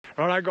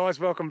Alright guys,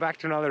 welcome back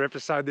to another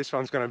episode. This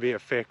one's going to be a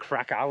fair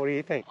cracker. What do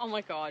you think? Oh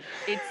my god,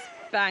 it's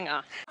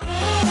banger.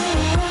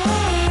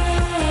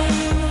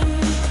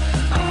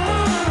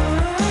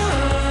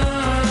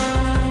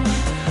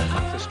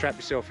 So strap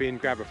yourself in,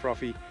 grab a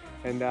frothy,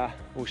 and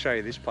we'll show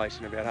you this place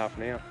in about half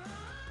an hour.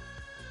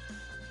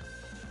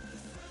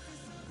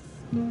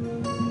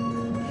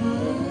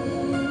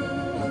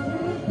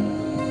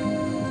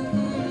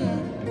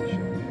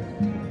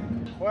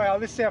 Well,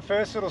 this is our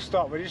first little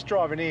stop. We're just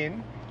driving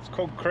in. It's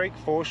called Creek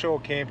Foreshore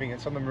Camping.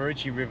 It's on the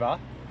Maroochy River.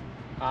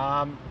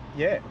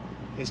 Yeah,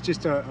 it's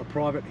just a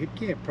private hip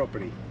camp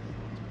property.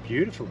 It's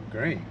beautiful and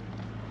green.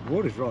 The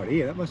water's right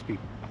here. That must be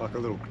like a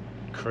little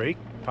creek,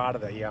 part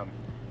of the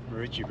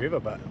Maroochy River.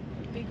 But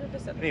Big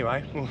river.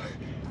 anyway,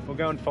 we'll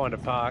go and find a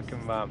park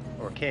and,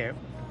 or a camp,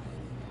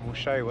 and we'll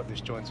show you what this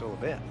joint's all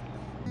about.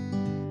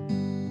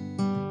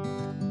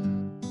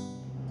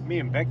 Me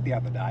and Beck the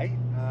other day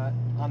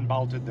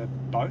unbolted the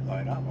boat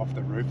loader off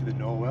the roof of the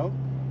Norwell,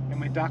 and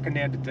we're ducking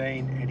down to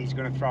Dean, and he's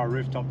going to throw a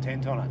rooftop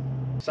tent on it.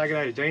 Say good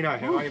day to Dino.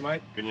 How are you,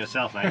 mate? Good, and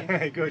yourself,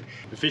 mate? Good.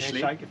 Officially?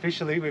 Handshake.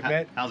 Officially, we've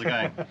met. How's it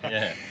going?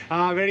 Yeah.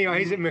 But anyway,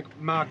 he's at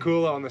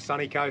Maroochy on the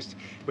sunny coast.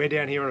 We're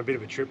down here on a bit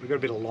of a trip. We've got a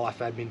bit of life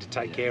admin to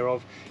take care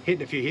of.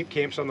 Hitting a few hip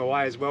camps on the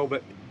way as well,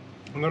 but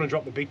I'm going to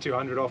drop the big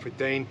 200 off with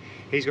Dean.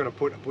 He's going to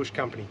put a Bush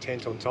Company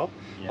tent on top.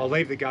 I'll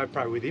leave the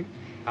GoPro with him.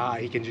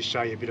 He can just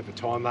show you a bit of a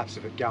time lapse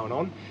of it going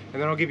on,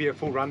 and then I'll give you a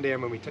full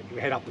rundown when we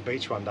head up the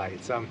beach one day.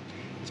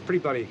 It's pretty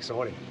bloody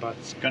exciting, but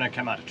it's going to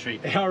come out a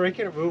treat. I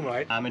reckon it will,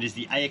 mate. It is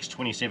the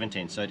AX27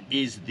 tent, so it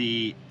is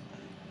the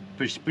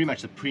pretty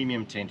much the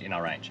premium tent in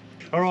our range.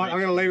 All right, I'm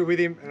going to leave it with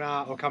him, and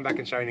I'll come back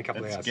and show you in a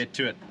couple of hours. Let's get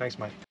to it. Thanks,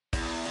 mate.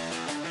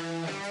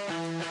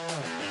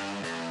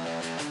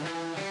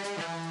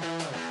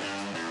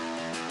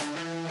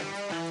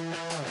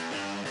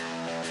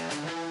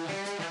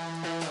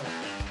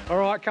 All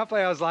right, a couple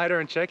of hours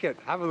later, and check it.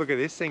 Have a look at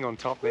this thing on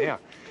top now.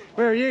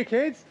 Where are you,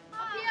 kids?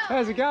 Hi.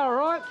 How's it going, all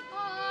right? Hi.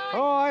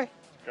 Hi.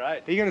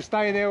 Great. Are you going to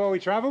stay in there while we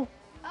travel?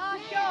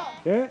 Sure.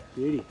 Yeah?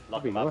 Beauty.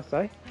 Lock That'd be them up.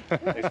 nice,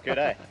 eh? Looks good,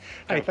 eh?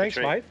 Hey, thanks,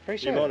 mate.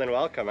 Appreciate it. You're more than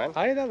welcome, man.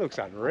 Hey, that looks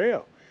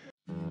unreal.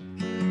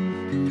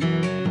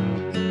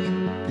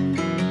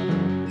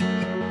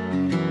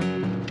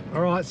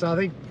 All right, so I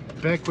think,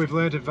 Beck, we've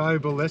learned a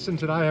valuable lesson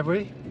today, have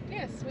we?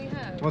 Yes, we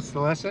have. What's the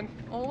lesson?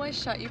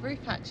 Always shut your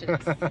roof hatches.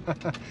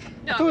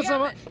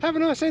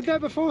 Haven't I said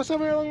that before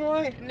somewhere along the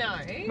way? No,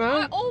 No?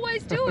 I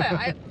always do it.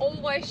 I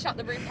always shut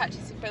the roof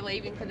hatches if we're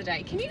leaving for the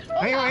day. Can you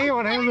Hang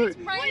on, have a look.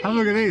 Have a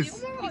look at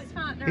this.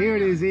 Here Here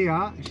it is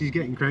here. She's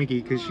getting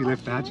cranky because she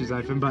left the hatches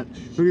open, but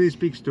look at this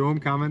big storm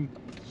coming.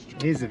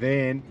 Here's the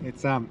van.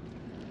 It's and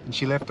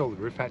she left all the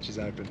roof hatches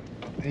open.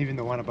 Even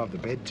the one above the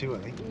bed too, I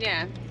think.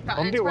 Yeah.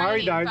 I'm a bit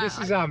worried though. This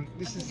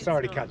is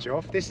sorry to cut you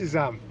off. This is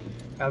our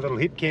little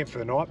hip camp for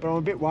the night, but I'm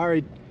a bit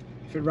worried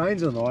if it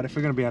rains all night if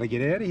we're going to be able to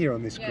get out of here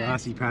on this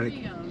grassy paddock.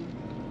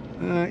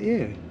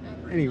 Yeah.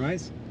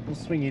 Anyways, we'll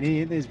swing in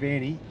here. There's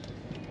Vanny,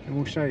 and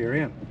we'll show you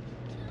around.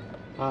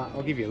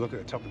 I'll give you a look at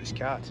the top of this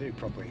car too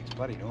properly. It's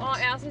bloody nice.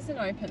 Oh, ours isn't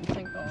open,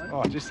 thank God.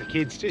 Oh, just the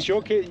kids. Just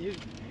your kids.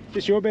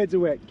 Just your beds are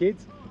wet,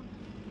 kids.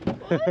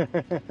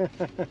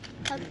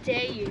 How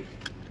dare you?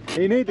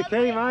 You need the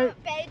key, mate.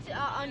 Beds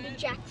are under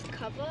Jack's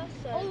cover,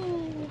 so...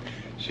 Oh.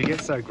 She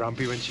gets so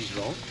grumpy when she's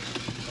wrong.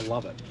 I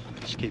love it.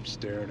 She keeps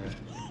stirring her.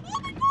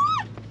 Oh my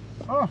god!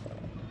 Oh!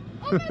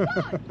 Oh my god!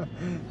 Oh.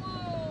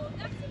 Whoa,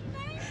 that's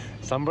amazing!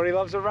 Somebody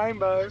loves a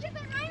rainbow. Look at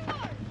the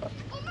rainbow!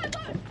 Oh my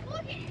god!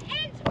 Look, it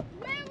ends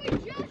where we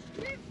just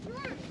drove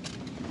through!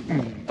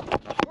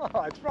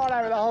 Oh, it's right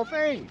over the whole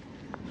thing.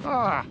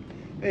 Ah,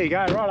 there you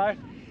go, righto.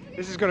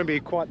 This is going to be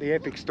quite the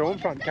epic storm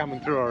front coming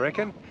through, I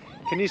reckon.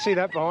 Can you see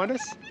that behind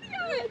us?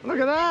 Look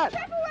at that!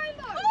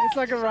 It's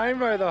like a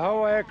rainbow the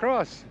whole way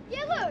across.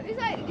 Yeah, look, it's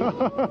like...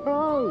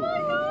 Oh, my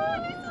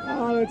god!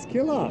 Oh, that's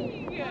killer.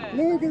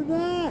 Look at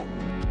that.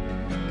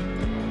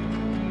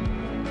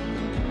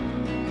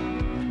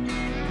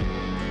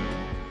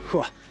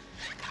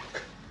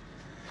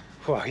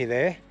 Whew, you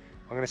there?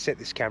 I'm going to set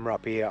this camera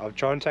up here. I'm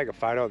trying to take a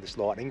photo of this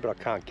lightning, but I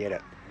can't get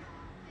it.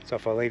 So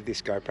if I leave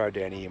this GoPro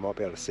down here, you might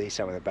be able to see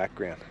some in the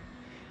background.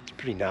 It's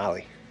pretty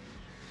gnarly.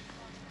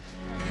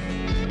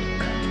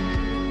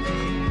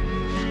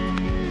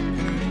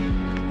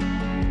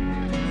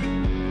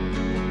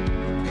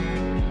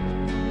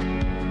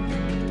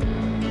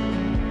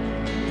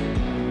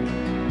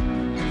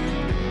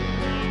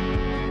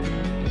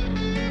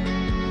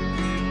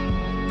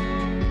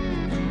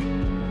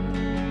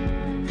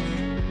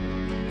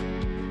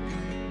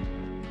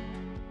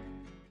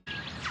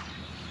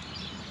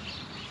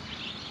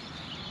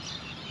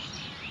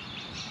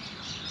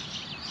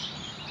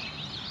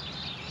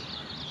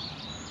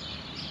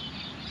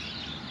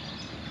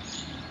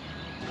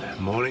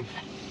 Morning,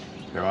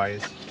 how are you?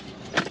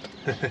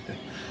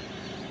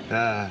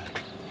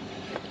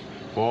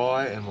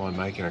 Why am I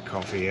making a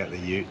coffee out the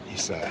ute, you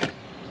say?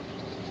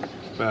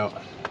 Well,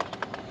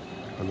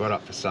 I got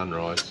up for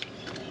sunrise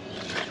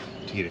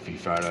to get a few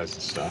photos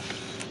and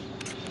stuff,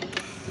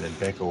 and then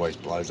Beck always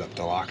blows up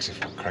deluxe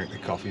if I crank the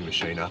coffee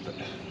machine up at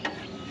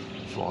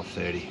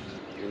 5:30.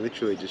 You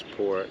literally just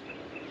pour it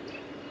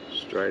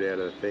straight out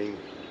of the thing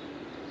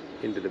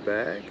into the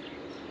bag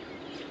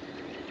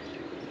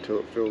until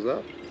it fills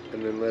up,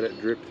 and then let it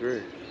drip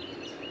through.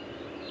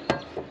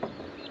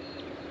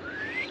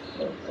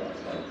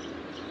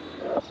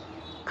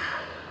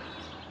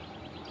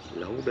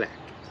 Long black.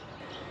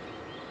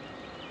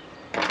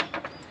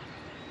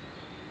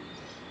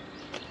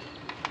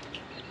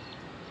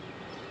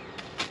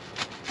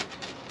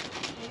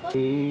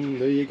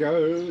 There you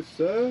go,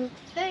 sir.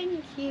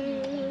 Thank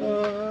you.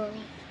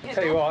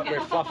 Tell you what,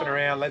 we're fluffing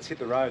around. Let's hit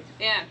the road.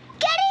 Yeah.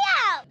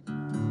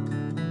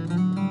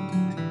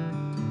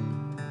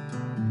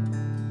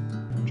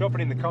 Drop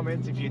it in the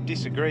comments if you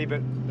disagree,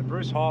 but the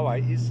Bruce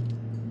Highway is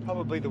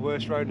probably the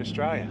worst road in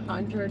Australia.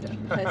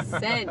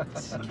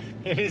 100%.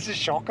 It is a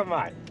shocker,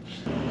 mate.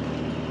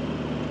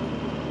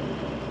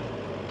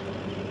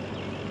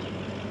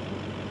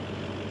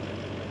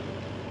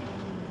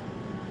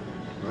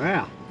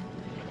 Wow.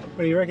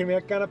 What do you reckon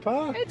about Gunna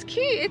Park? It's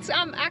cute. It's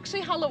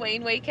actually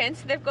Halloween weekend,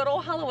 so they've got all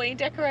Halloween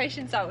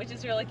decorations up, which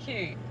is really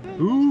cute.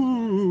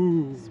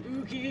 Ooh.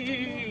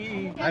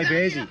 Spooky. Hey,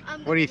 Bearsy,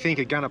 what do you think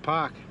of Gunna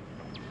Park?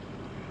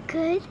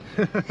 Good.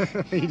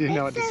 You didn't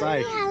know what to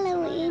say.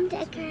 Halloween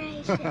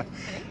decoration.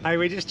 Hey,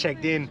 we just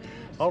checked in.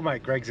 Old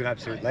mate Greg's an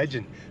absolute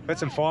legend. Got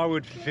some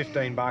firewood for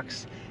 15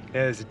 bucks.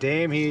 There's a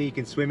dam here you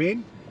can swim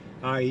in.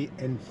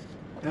 And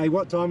hey,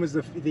 what time was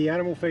the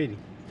animal feeding?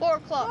 4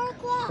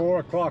 o'clock. 4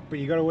 o'clock, but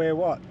you got to wear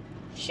what?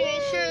 Shoes.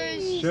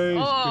 Shoes,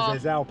 because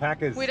there's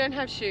alpacas. We don't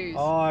have shoes.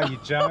 Oh, you're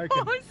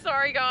joking. Oh,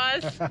 sorry,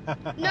 guys.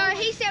 No,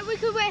 he said we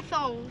could wear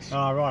thongs.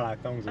 Oh, right,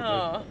 thongs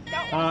will do.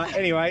 Oh.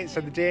 Anyway,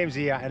 so the dam's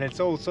here, and it's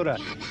all sort of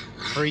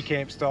free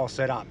camp style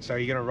setup. So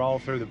you're going to roll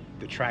through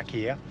the track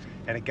here,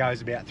 and it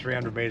goes about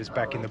 300 metres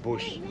back in the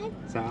bush.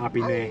 So up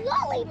in there.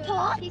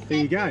 Lollipop. There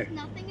you go.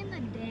 Nothing in the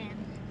dam.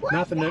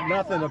 Nothing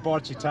to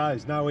bite your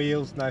toes. No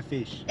eels, no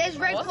fish. There's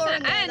red Awesome. claw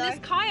in there, And there's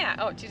though. kayak.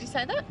 Oh, did you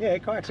say that? Yeah,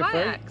 kayaks are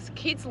free. Kayaks.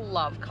 Kids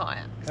love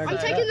kayaks. I'm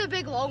taking the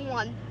big long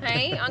one.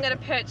 Hey, I'm going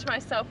to perch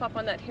myself up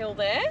on that hill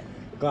there.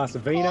 Glass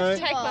of vino.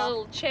 Take my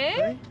little chair.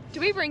 Okay.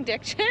 Do we bring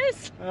deck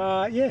chairs?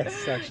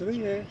 Yes,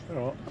 actually, yeah.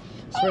 All right.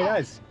 Sweet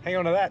as. Hang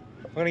on to that.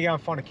 We're going to go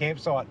and find a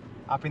campsite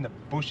up in the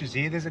bushes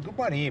here. There's a good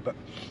one here, but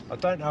I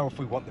don't know if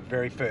we want the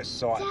very first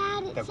site.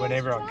 Dad, That when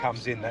everyone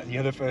comes in, that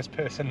you're the first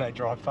person they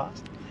drive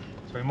past.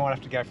 So we might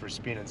have to go for a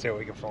spin and see what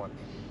we can find.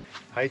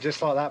 Hey,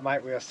 just like that,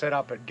 mate, we are set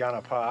up at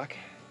Gunna Park.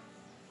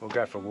 We'll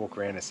go for a walk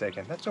around in a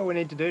second. That's all we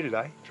need to do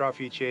today. Throw a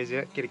few chairs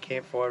out, get a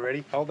campfire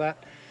ready, hold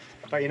that.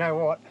 But you know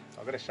what?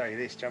 I've got to show you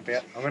this, jump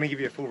out. I'm going to give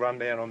you a full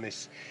rundown on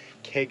this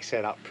keg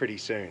setup pretty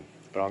soon,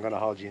 but I'm going to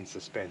hold you in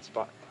suspense.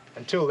 But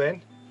until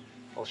then,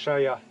 I'll show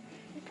you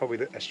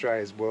probably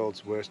Australia's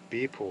world's worst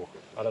beer pour.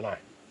 I don't know.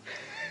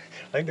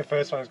 I think the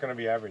first one's going to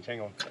be average.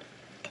 Hang on.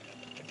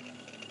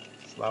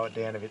 Slow it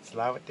down a bit,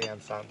 slow it down,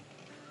 son.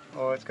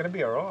 Oh, it's going to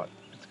be alright.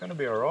 It's going to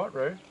be alright,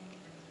 Roo.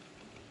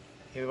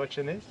 You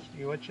watching this?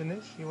 You watching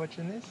this? You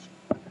watching this?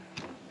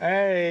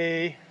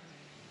 Hey!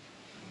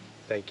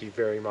 Thank you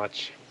very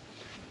much.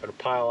 Got a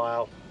pale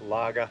ale,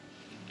 lager,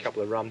 a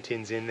couple of rum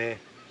tins in there.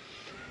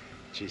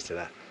 Cheers to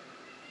that.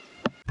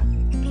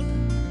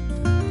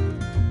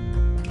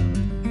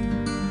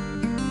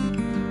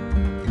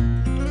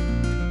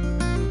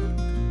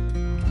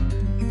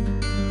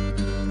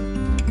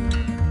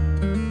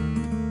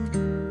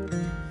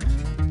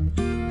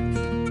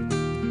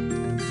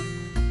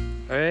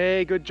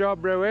 Hey, good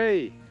job,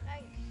 Rui.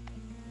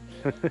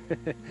 Thanks.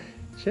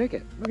 Check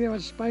it. Look how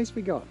much space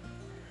we got.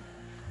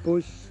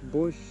 Bush,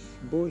 bush,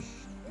 bush,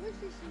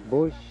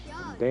 bush,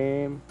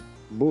 damn,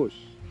 bush.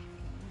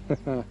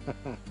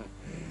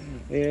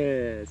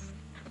 Yes.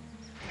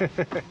 You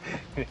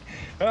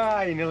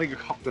nearly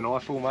hopped an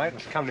eyeful, mate. I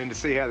was coming in to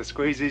see how the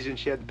squeeze is, and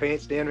she had the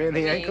pants down around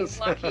the ankles.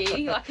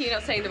 Lucky you're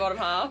not seeing the bottom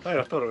half. Mate,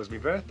 I thought it was my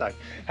birthday.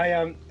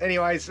 Hey,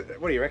 anyways,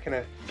 what do you reckon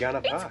of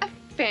Gunna Park?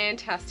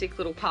 Fantastic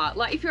little park.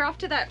 Like, if you're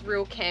after that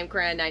real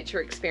campground nature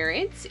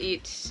experience,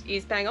 it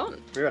is bang on.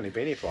 We've only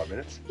been here 5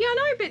 minutes. Yeah, I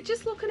know, but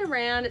just looking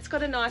around, it's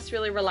got a nice,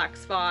 really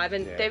relaxed vibe,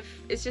 and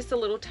it's just the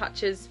little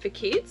touches for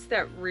kids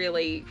that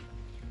really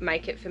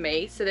make it for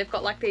me. So they've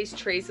got like these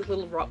trees with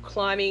little rock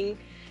climbing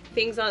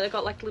things on it. They've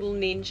got like little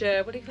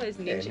ninja, what do you call those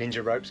ninja? Yeah,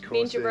 ninja ropes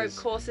courses. Ninja rope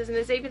courses, and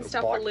there's even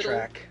stuff for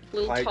little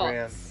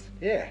playground. tots.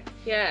 Yeah.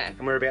 Yeah.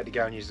 And we're about to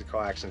go and use the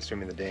kayaks and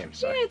swim in the dam.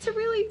 So. Yeah, it's a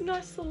really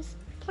nice little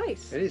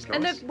place. It is nice.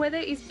 And the weather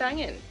is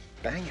banging.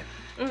 Banging.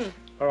 Mm.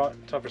 All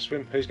right, time for a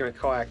swim. Who's going to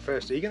kayak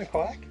first? Are you going to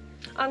kayak?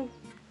 I'm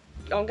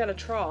going to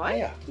try.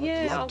 Yeah.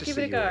 Yeah, I'll give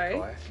it a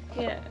go.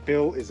 Yeah.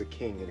 Bill is a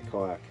king in a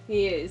kayak.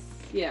 He is.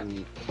 Yeah.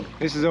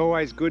 This is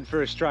always good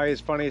for Australia's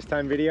funniest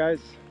home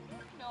videos.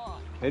 Not.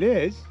 It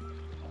is.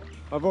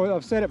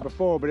 I've said it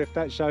before, but if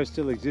that show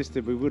still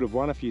existed, we would have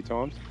won a few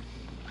times.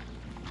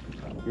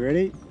 You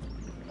ready?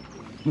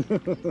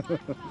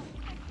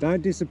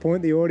 Don't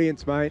disappoint the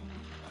audience, mate.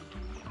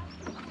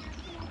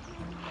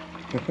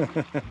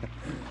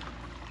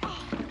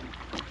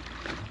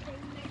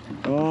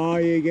 Oh,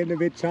 you're getting a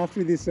bit chuffed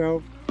with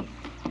yourself.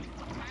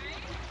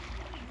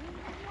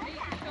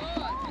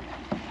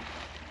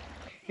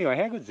 Anyway,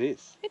 how good's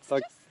this? It's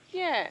like, just,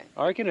 yeah.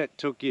 I reckon it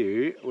took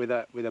you, with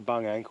a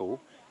bung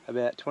ankle,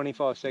 about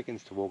 25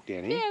 seconds to walk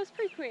down here. Yeah, it was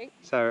pretty quick.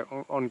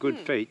 So on good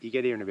feet, you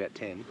get here in about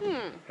 10,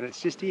 and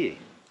it's just here.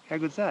 How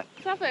good's that?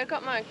 It's lovely. I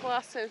got my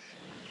glass of...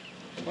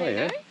 Oh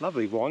yeah,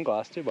 lovely wine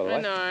glass too, by the way.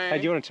 I know. Hey,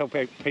 do you want to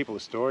tell people a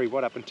story?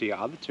 What happened to your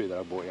other two that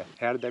I bought you?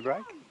 How did they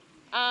break?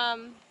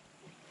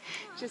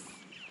 Just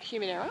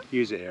human error.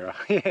 User error.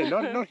 Yeah,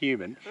 not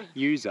human.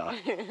 User.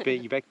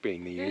 Beck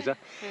being the user.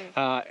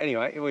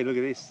 Anyway, look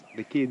at this.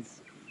 The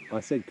kids, I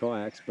said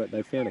kayaks, but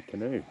they found a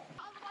canoe.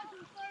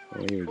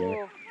 Oh, here we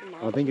go.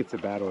 I think it's a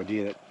bad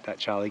idea that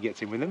Charlie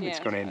gets in with them. Yeah, it's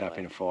going to end up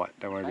in a fight.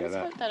 Don't worry about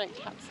that. I just hope they don't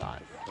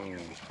capsize.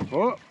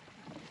 Oh.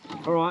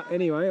 All right,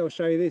 anyway, I'll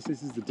show you this.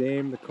 This is the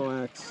dam, the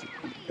kayaks,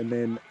 and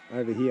then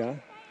over here,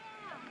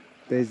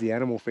 there's the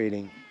animal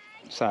feeding.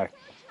 So,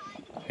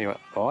 anyway,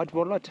 what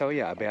did I tell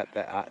you about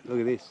that?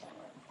 Look at this.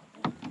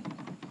 Oh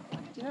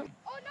no,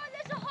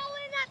 there's a hole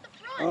in at the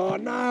front. Oh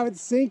no,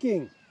 it's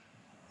sinking.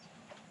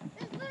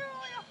 There's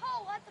literally a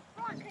hole at the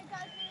front. Okay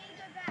guys, we need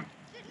to go back.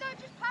 No,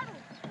 just paddle.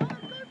 No,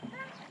 go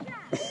back,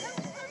 Jack.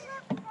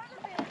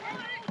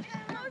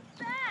 Go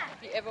back.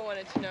 If you ever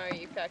wanted to know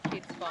if our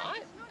kids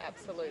fight,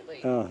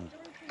 absolutely. Oh.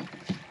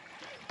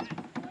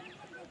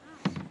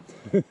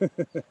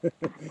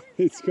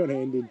 It's going to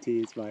end in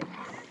tears, mate.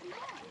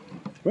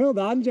 Well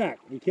done, Jack.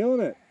 You're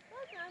killing it.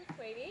 Well done,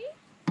 sweetie.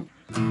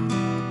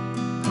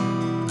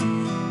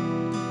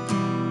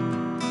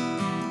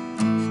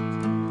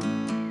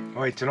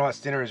 Alright, tonight's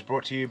dinner is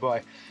brought to you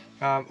by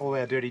all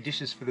our dirty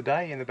dishes for the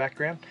day in the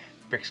background.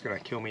 Beck's going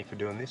to kill me for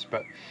doing this,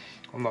 but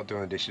I'm not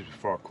doing the dishes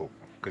before I cook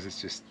because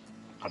it's just,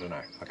 I don't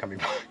know, I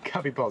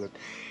can't be bothered.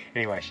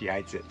 Anyway, she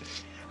hates it.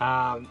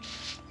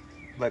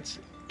 Let's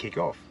kick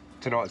off.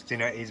 Tonight's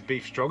dinner is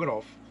beef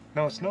stroganoff.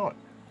 No, it's not.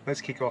 Let's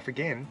kick off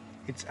again.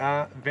 It's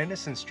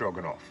venison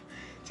stroganoff.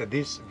 So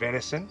this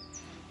venison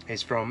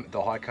is from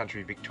the high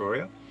country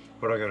Victoria.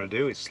 What I'm going to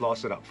do is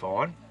slice it up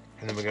fine,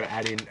 and then we're going to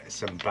add in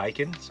some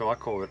bacon. So I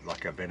call it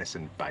like a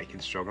venison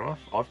bacon stroganoff.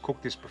 I've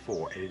cooked this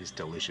before. It is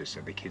delicious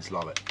and the kids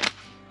love it.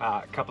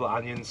 A couple of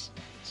onions,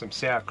 some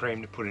sour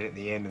cream to put in at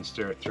the end and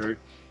stir it through,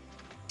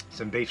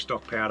 some beef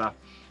stock powder,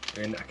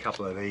 and a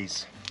couple of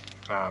these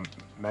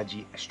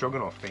Maggi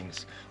stroganoff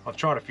things. I've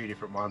tried a few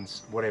different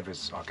ones,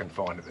 whatever's I can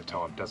find at the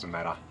time, doesn't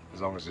matter.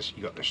 As long as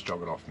you got the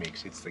stroganoff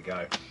mix, it's the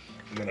go.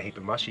 And then a heap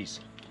of mushies.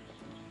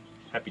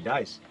 Happy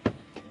days.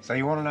 So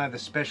you want to know the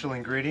special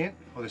ingredient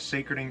or the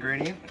secret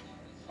ingredient?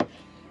 I'll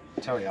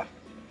tell you,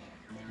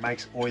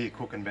 makes all your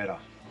cooking better.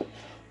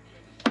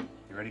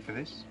 You ready for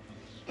this?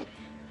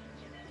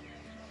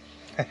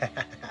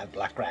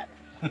 Black rat.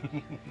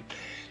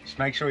 Just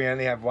make sure you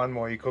only have one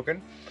while you're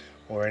cooking,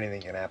 or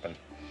anything can happen.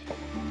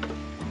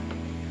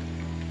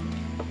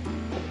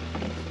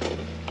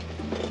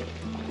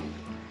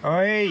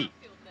 Oi!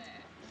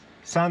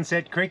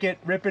 Sunset cricket,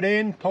 rip it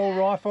in, pull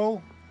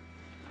rifle.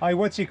 Hey,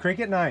 what's your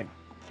cricket name?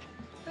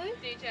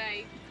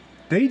 DJ.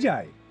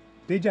 DJ?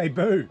 DJ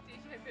Boo. DJ Boo.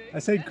 I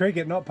said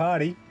cricket, not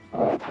party.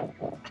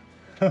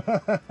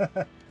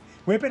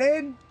 Whip it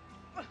in.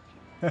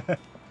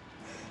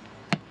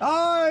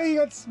 Oh, you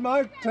got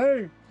smoked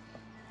too.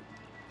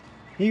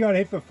 You got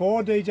hit for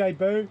 4, DJ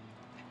Boo.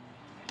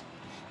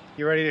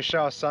 You ready to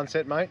show us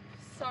sunset, mate?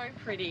 So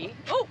pretty.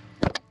 Oh!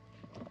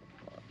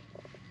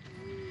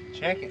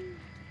 Check it.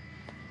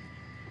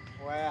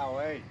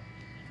 Wowee.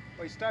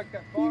 We stoked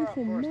that fire up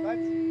for us,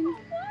 mates.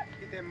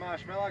 Get them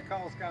marshmallow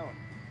coals going.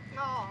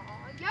 Oh,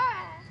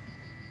 yeah.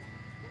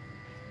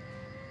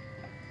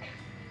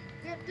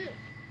 Get this.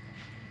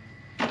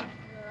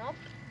 Yup.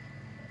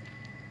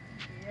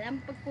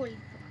 Lamp cool.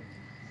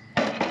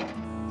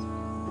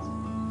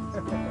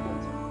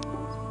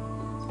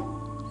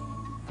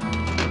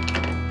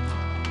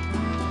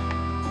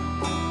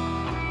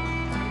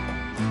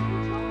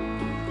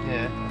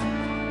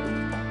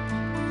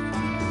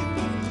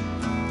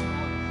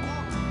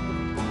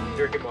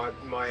 You reckon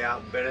my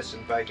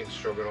venison bacon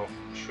stroganoff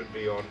should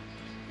be on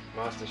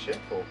MasterChef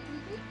or?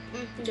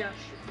 Yes.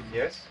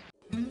 Yes?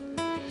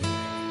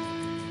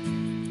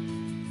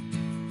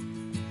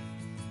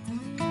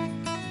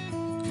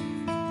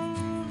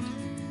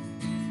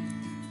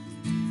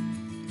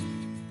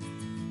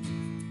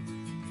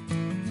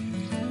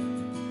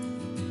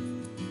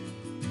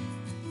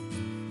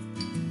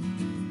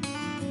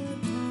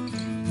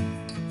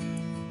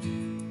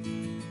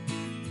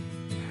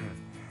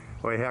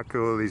 Boy, how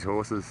cool are these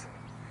horses?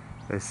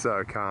 They're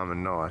so calm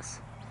and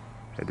nice.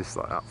 They're just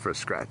like up for a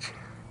scratch.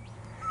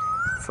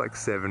 It's like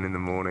 7 in the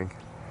morning.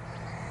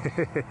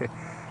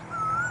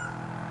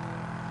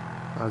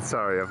 I'm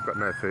sorry, I've got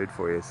no food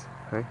for you.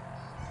 Hey?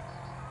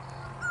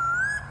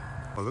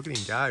 Oh, look at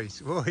him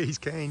go. He's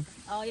keen.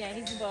 Oh yeah,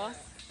 he's the boss.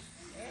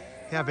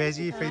 How bad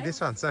do you feed this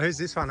one? So who's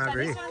this one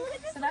over here?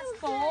 So that's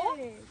Thor.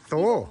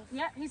 Thor?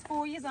 Yeah, he's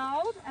 4 years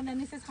old, and then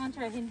this is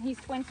Hunter, he's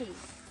 20.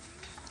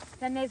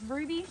 Then there's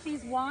Ruby,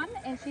 she's 1,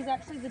 and she's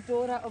actually the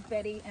daughter of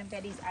Betty, and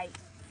Betty's 8.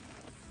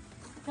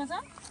 Want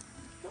some?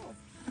 Cool.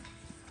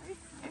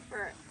 Go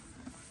for it.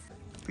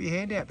 Put your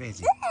hand out,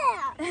 Benzie.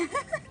 Yeah.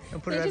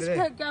 And put They're it over just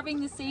there.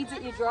 grabbing the seeds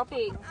that you're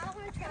dropping. I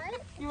want to try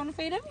it. You want to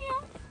feed them?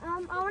 Yeah.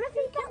 I want to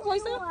feed Come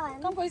closer.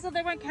 Come closer.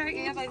 They won't hurt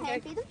you. They Can I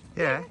feed them?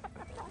 Yeah.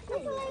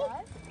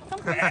 Come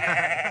closer.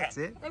 That's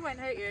it. They won't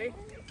hurt you.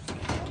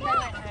 They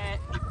won't hurt.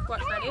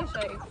 Watch that. I'll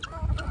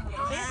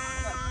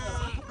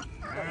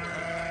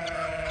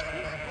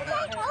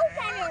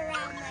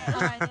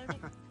show you.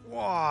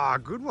 Wow,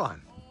 good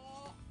one.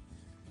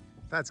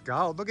 That's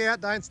gold. Look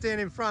out, don't stand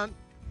in front.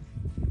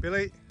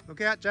 Billy,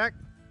 look out, Jack.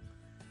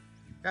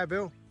 Go,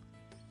 Bill.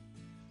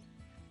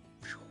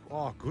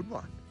 Oh, good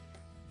one.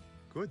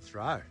 Good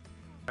throw.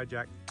 Go,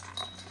 Jack.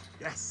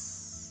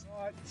 Yes.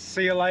 Right,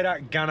 see you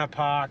later, Gunna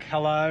Park.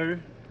 Hello.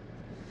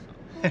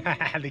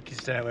 I think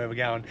you know where we're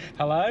going.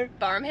 Hello.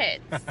 Burrum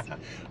heads.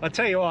 I'll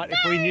tell you what, if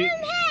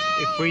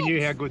we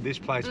knew how good this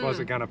place was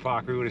at Gunna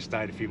Park, we would have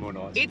stayed a few more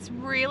nights. It's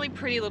really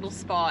pretty little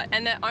spot,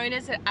 and the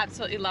owners are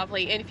absolutely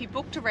lovely. And if you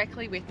book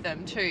directly with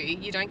them too,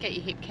 you don't get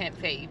your hip camp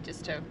fee.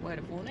 Just a word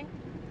of warning.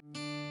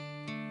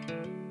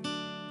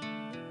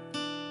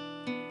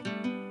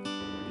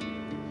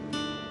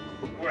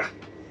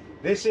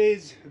 This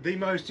is the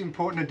most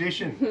important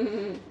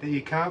addition that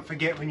you can't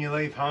forget when you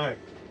leave home.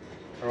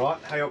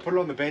 Alright, hey, I'll put it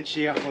on the bench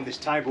here on this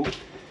table and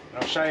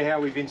I'll show you how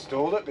we've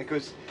installed it,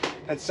 because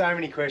I had so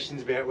many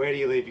questions about where do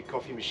you leave your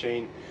coffee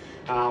machine,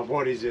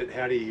 what is it,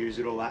 how do you use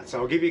it, all that. So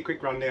I'll give you a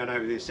quick rundown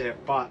over this out,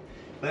 but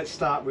let's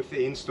start with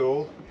the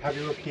install. Have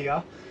a look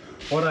here.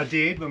 What I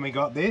did when we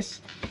got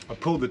this, I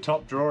pulled the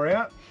top drawer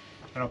out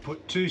and I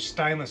put 2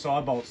 stainless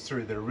eye bolts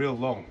through that are real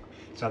long.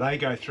 So they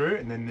go through,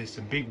 and then there's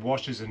some big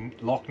washers and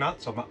lock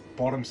nuts on the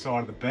bottom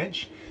side of the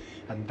bench,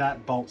 and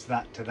that bolts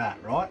that to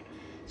that, right?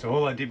 So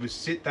all I did was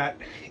sit that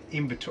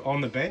in between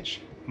on the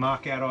bench,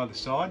 mark out either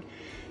side,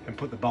 and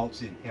put the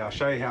bolts in. Now I'll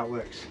show you how it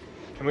works.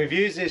 And we've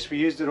used this, we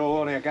used it all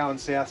on our going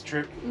south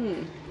trip. And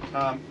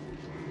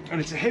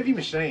it's a heavy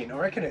machine. I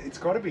reckon it's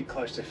got to be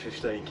close to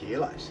 15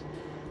 kilos.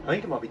 I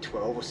think it might be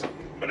 12 or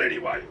something. But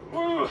anyway,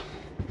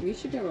 You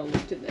should be able to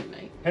lift it then,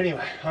 mate.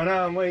 anyway, I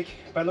know I'm weak,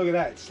 but look at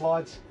that, it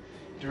slides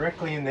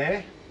directly in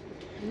there.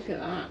 Look at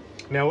that.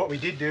 Now what we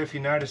did do, if you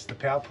notice, the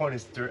power point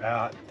is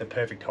the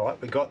perfect height.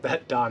 We got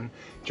that done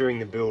during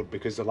the build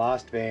because the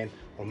last van,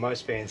 or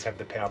most vans, have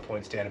the power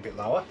points down a bit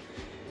lower.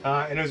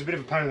 And it was a bit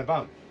of a pain in the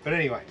bum. But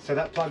anyway, so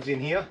that plugs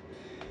in here.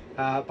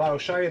 But I'll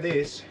show you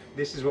this.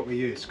 This is what we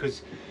use,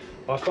 because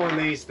I find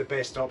these the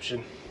best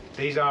option.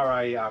 These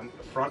are a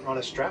front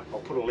runner strap. I'll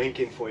put a link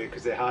in for you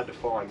because they're hard to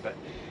find, but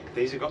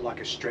these have got like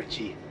a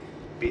stretchy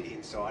bit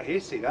inside here,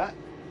 see that?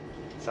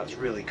 So it's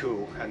really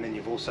cool. And then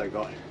you've also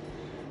got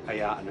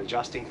an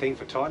adjusting thing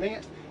for tightening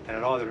it, and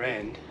at either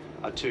end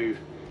are 2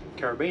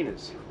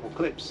 carabiners or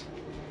clips.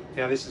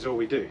 Now this is all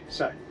we do.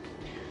 So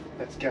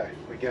let's go.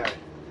 We go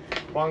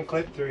 1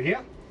 clip through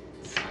here.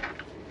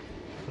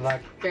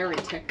 Like, Very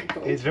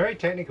technical. it's very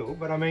technical,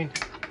 but I mean,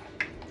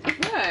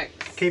 It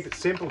works. keep it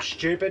simple,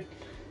 stupid.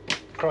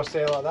 Cross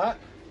there like that.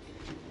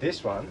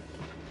 This one,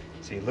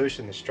 so you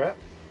loosen the strap,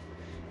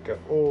 go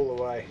all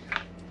the way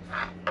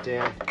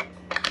down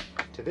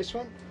to this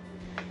one,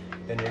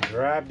 then you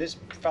grab this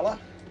fella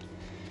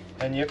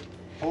and you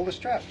pull the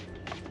strap.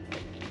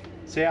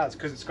 See how it's,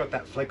 because it's got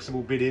that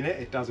flexible bit in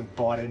it, it doesn't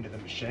bite into the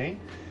machine.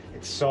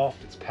 It's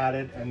soft, it's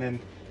padded, and then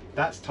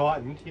that's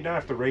tightened. You don't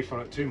have to reef on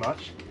it too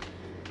much.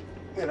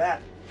 Look at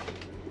that.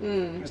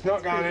 It's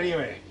not going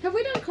anywhere. Have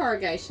we done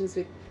corrugations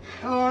with?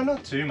 Oh,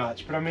 not too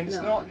much, but I mean, it's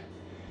No.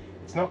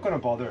 not going to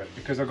bother it,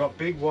 because I've got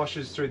big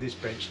washers through this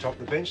bench top.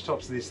 The bench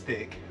top's this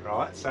thick,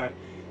 right? So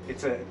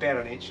it's about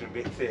 1 inch and a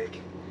bit thick.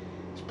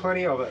 There's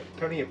plenty of it,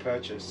 plenty of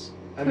purchase.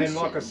 And then,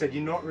 like I said,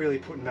 you're not really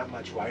putting that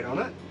much weight on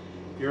it.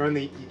 You're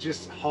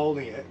just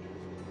holding it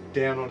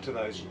down onto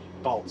those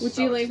bolts. Would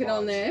so you leave it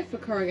on slides. there for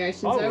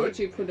corrugations, I or would. would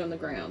you put it on the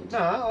ground? No,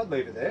 I'd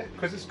leave it there,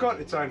 because it's got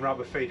its own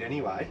rubber feet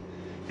anyway.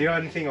 The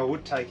only thing I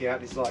would take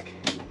out is like,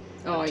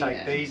 Oh, take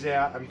yeah. these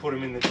out and put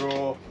them in the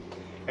drawer,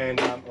 and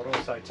I'd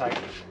also take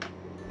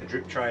the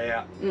drip tray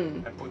out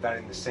and put that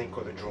in the sink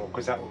or the drawer,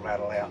 because that will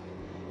rattle out.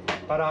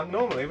 But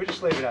normally we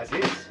just leave it as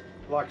is,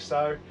 like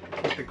so.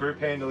 Put the group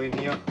handle in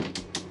here.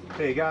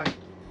 There you go.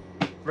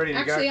 Ready to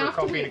Actually, go for a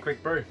after coffee we- and a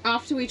quick brew.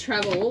 After we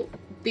travel,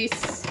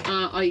 this,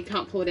 oh, you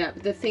can't pull it out,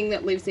 but the thing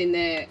that lives in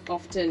there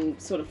often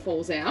sort of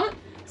falls out.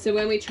 So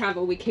when we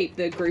travel, we keep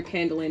the group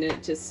handle in, and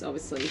it just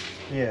obviously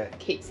Yeah,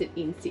 keeps it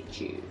in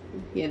situ.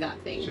 Yeah, that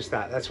thing. it's just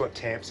that. That's what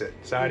tamps it.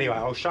 So anyway,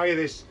 I'll show you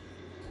this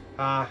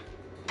at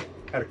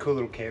a cool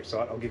little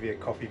campsite. I'll give you a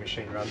coffee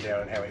machine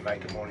rundown on how we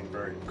make a morning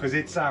brew, because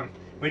it's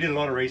we did a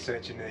lot of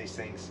research into these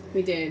things,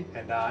 We did.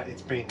 and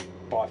it's been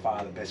by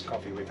far the best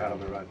coffee we've had on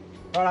the road.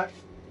 Alright,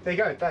 there you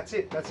go. That's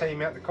it. That's how you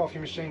mount the coffee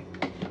machine.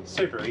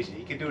 Super easy.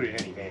 You can do it in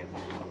any van.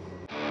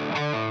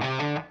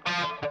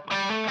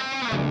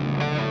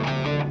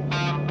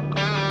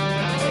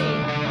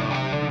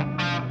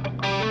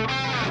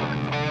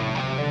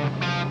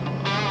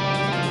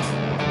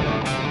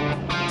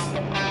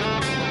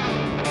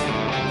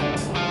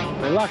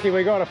 We're lucky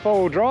we got a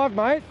four-wheel drive,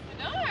 mate.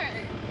 No.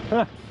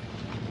 Huh.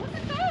 Look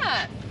at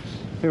that.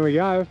 Here we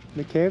go.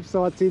 The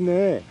campsite's in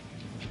there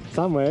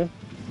somewhere.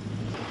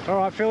 All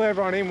right, fill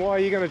everyone in. Why are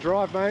you going to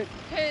drive, mate?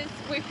 Because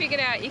we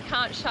figured out you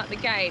can't shut the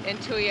gate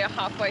until you're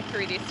halfway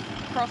through this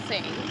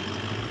crossing.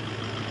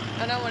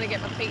 I don't want to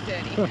get my feet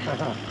dirty.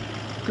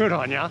 Good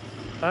on ya.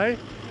 Hey,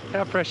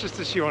 how precious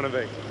does she want to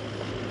be?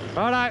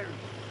 Righto.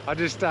 I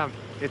just,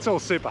 it's all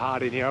super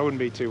hard in here. I wouldn't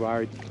be too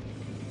worried.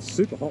 It's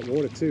super hot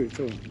water too. It's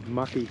all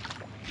mucky.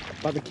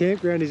 But the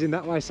campground is in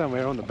that way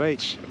somewhere on the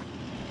beach.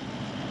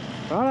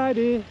 Righto,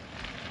 dear.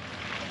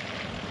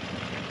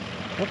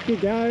 Up you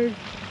go.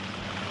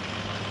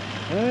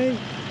 Hey.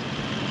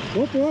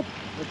 Whoop whoop.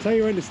 I'll tell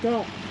you when to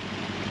stop.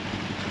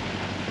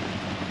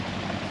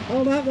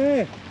 Hold up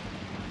there.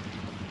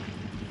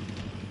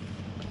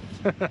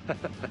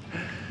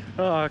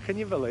 Oh, can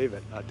you believe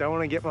it? I don't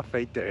want to get my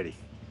feet dirty.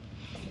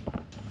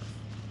 Are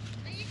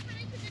you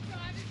coming to the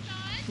driver's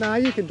side? No,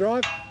 you can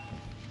drive.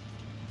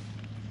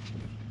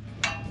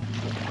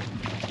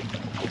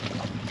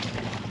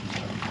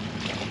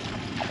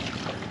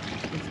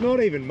 It's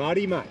not even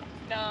muddy, mate.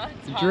 No,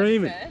 it's You're hard.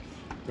 dreaming.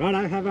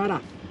 Righto, have at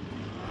her.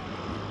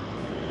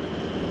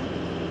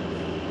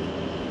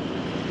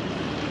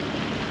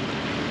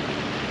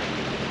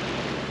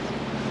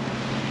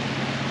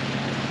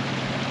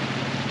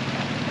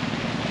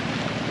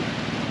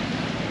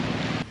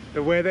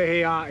 The weather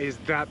here is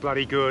that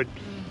bloody good.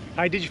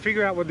 Hey, did you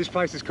figure out what this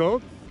place is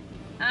called?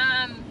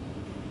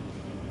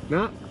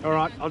 No?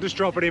 Alright, I'll just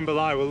drop it in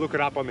below. We'll look it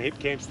up on the Hip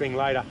Camps thing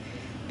later.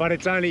 But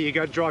it's only, you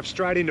go drive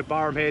straight into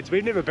Burrum Heads.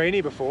 We've never been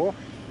here before.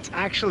 It's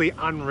actually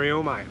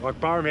unreal, mate.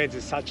 Like, Burrum Heads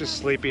is such a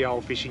sleepy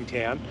old fishing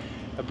town.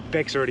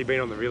 Beck's already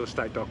been on the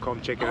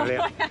realestate.com checking it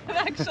out.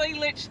 Actually,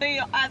 literally,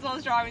 as I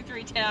was driving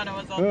through town, I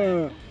was on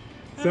there.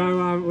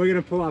 So we're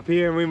going to pull up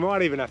here and we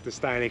might even have to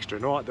stay an extra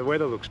night. The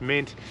weather looks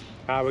mint.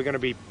 We're going to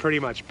be pretty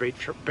much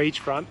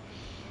beachfront.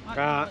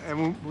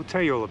 And we'll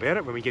tell you all about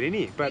it when we get in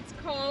here. But it's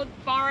called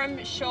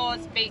Burrum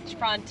Shores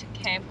Beachfront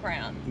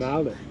Campground.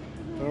 Nailed it.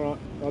 All right,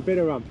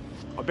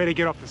 I better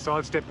get off the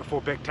side step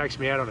before Beck takes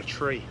me out on a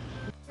tree.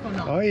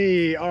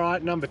 Oi, all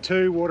right, number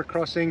 2, water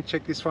crossing.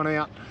 Check this one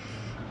out.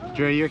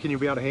 Do you reckon you'll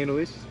be able to handle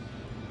this?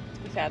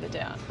 Without a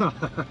doubt.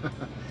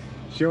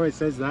 She always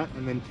says that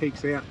and then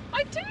peeks out.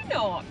 I do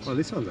not. Oh,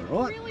 this one's all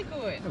right. Really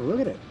good. Have a look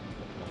at it.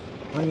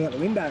 Hanging out the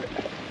window.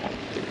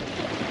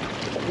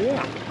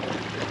 Yeah.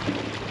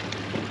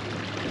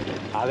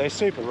 They're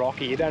super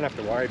rocky. You don't have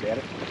to worry about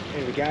it.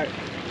 There we go.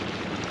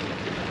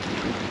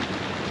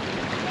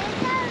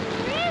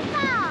 There's a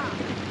river.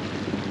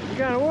 You're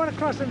going to water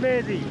crossing,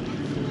 Bearsy.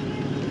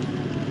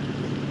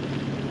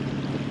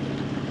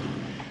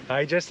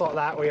 Hey, just like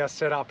that, we are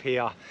set up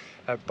here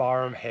at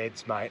Burrum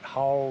Heads, mate.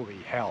 Holy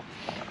hell.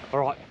 All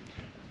right,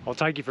 I'll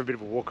take you for a bit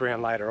of a walk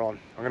around later on.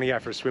 I'm going to go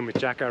for a swim with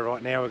Jacko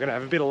right now. We're going to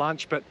have a bit of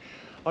lunch, but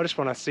I just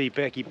want to see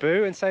Becky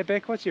Boo and say,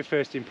 Beck, what's your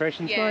first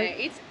impressions, mate?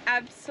 Yeah, it's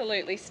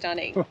absolutely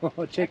stunning.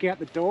 Check out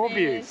the door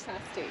views.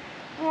 Fantastic.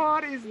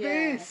 What is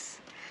this?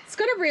 It's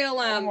got a real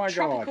my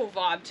tropical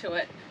vibe to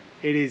it.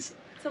 It is.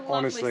 It's a lovely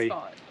honestly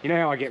spot. You know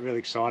how I get really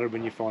excited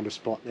when you find a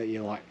spot that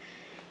you're like,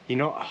 you're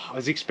not, I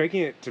was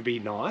expecting it to be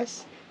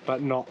nice,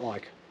 but not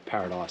like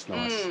paradise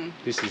nice.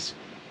 This is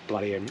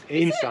bloody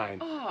insane.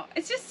 Oh,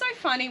 it's just so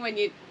funny when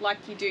you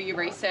do your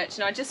research,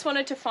 and I just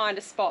wanted to find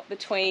a spot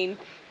between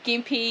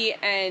Gympie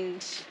and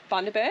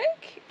Bundaberg,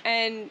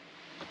 and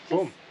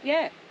Boom.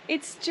 Yeah,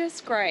 it's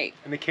just great.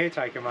 And the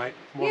caretaker, mate.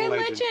 What Yeah, a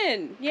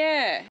legend.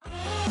 Yeah.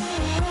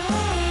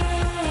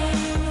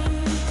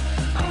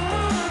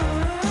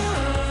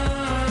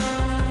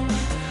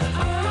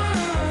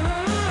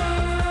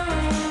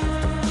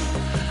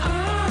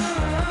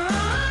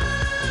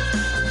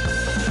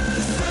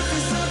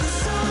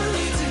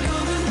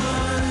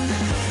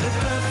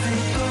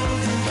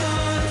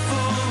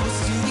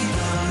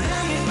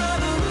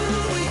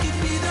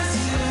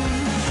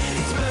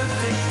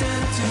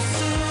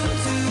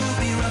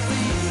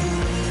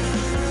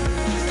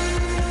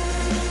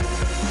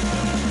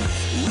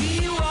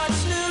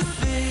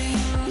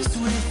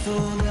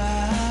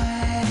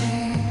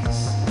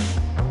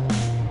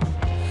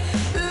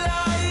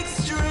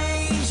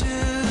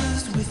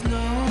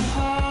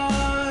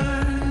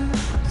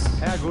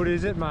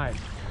 Is it, mate?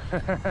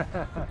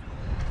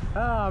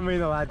 Oh, me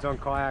and the lads on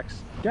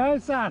kayaks. Go,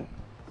 son.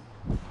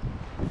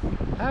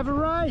 Have a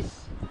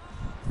race.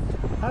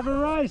 Have a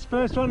race.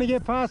 First one to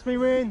get past me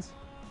wins.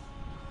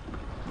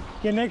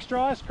 Get an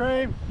extra ice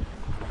cream.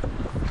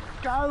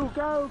 Go,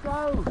 go,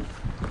 go.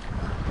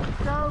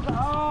 Go, go.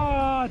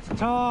 Oh, it's a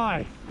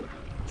tie.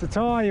 It's a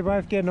tie. You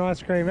both get an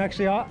ice cream.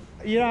 Actually,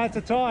 yeah, it's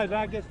a tie.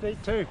 That gets to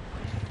eat too.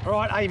 All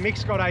right, hey,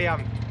 Mick's got a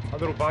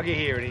little buggy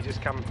here, and he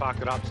just come and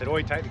parked it up. Said,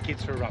 "Oi, take the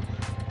kids for a run."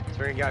 So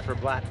we're gonna go for a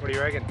blat. What do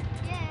you reckon?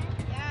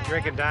 Yeah. You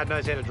reckon Dad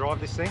knows how to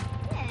drive this thing?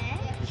 Yeah.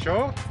 You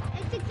sure?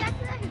 It's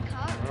exactly like a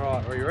car. All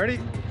right, are you ready?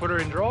 Put her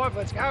in drive.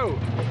 Let's go.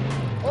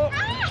 Oh,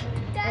 Ah!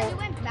 Dad, you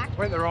went back.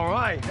 went the wrong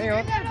way. Hang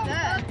on. That on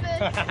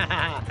purpose.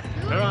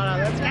 All right,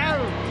 let's go.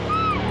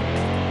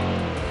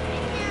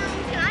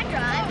 Can I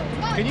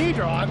drive? Can you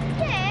drive?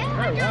 Yeah.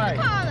 No I drove way.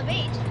 the car on the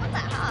beach. It's not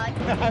that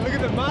hard. Look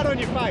at the mud on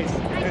your face.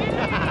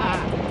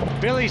 I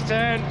know. Billy's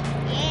turn.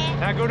 Yeah.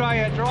 How good are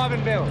you at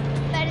driving, Bill?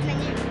 Better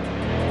than you.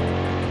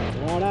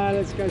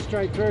 let's go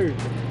straight through.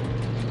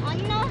 On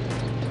the... That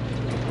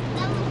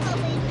one's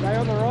probably... Stay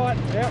on the right,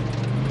 yep.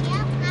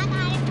 Yep, I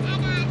got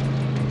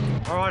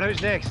it. Alright,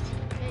 who's next?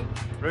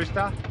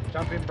 Rooster,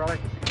 jump in, brother.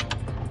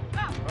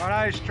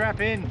 Righto, strap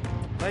in,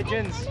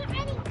 legends. I'm not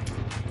ready.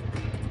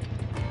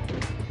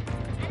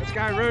 Let's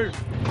go, Roo.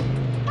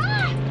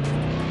 Ah!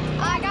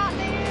 I got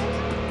this.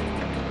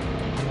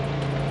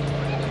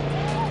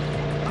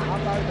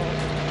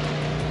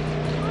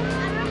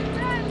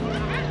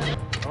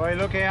 Oh,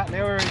 look out,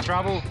 now we're in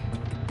trouble.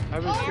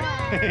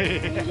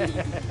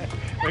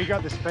 We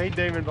got the speed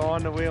demon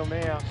behind the wheel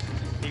now.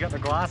 You got the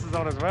glasses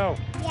on as well.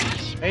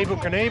 Yes. Evil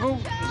Knievel,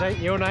 is that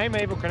your name,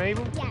 Evil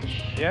Knievel? Yes.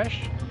 Yes?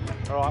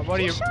 Alright,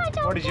 what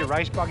is your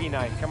race buggy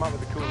name? Come up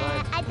with a cool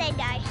name. I don't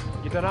know.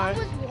 You don't It know?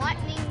 was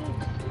Lightning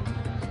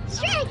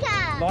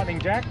Striker. Lightning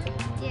Jack?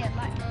 Yeah,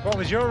 Lightning. What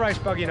was your race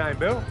buggy name,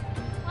 Bill?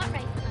 What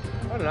race?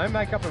 I don't know,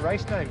 make up a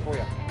race name for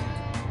you.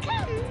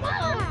 Come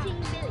on. Billy.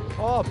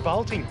 Oh,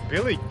 Bolting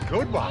Billy,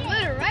 good one.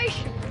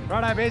 Alliteration.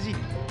 Righto, Bezzy,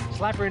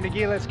 slap her into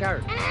gear, let's go.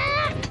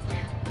 Ah!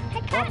 I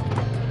got it.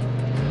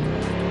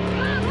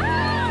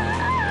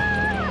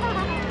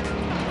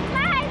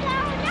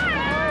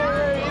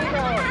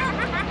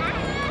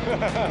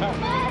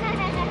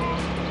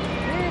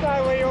 You know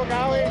where you're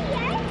going.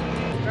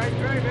 Straight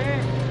through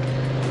there.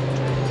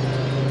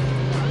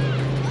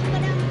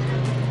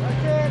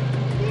 That's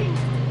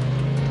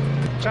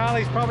it.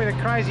 Charlie's probably the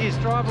craziest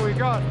driver we've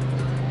got.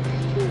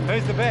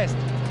 Who's the best?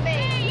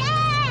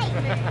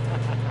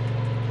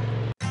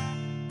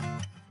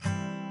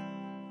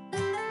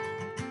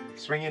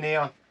 Swing in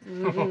here.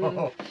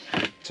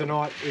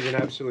 Tonight is an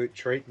absolute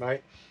treat,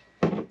 mate.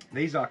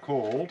 These are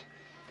called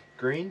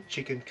green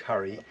chicken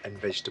curry and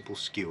vegetable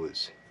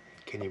skewers.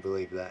 Can you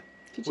believe that?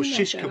 Or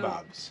shish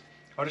kebabs.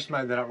 I just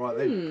made that up right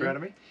there. Proud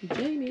of me?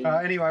 Jamie.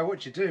 Anyway,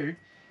 what you do,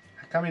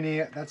 come in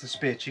here. That's a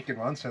spare chicken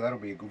one, so that'll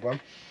be a good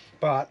one.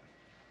 But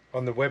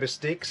on the Weber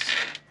sticks,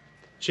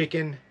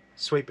 chicken,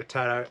 sweet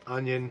potato,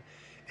 onion,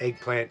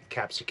 eggplant,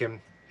 capsicum,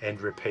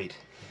 and repeat.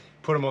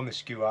 Put them on the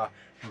skewer,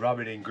 rub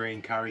it in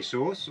green curry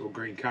sauce or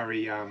green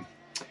curry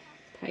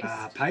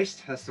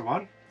paste. That's the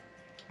one.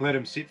 Let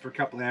them sit for a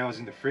couple of hours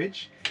in the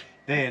fridge.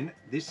 Then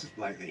this is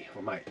lately,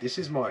 oh mate, this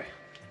is my.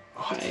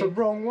 Oh, it's the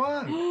wrong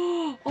one.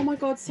 Oh my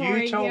god,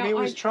 sorry. You told me it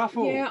was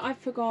truffle. Yeah, I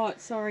forgot.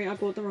 Sorry, I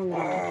bought the wrong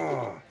one.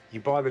 Oh,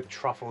 you buy the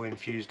truffle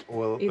infused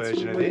oil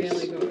version of really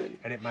this, good.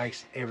 and it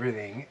makes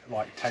everything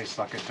like taste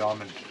like a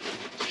diamond.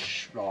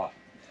 Oh,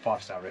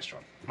 5-star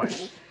restaurant,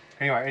 mate.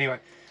 Anyway,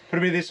 put a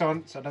bit of this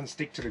on so it doesn't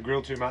stick to the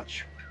grill too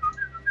much.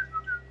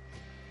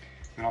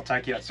 And I'll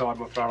take you outside.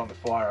 We'll throw it on the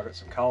fire. I've got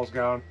some coals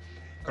going.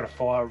 Got a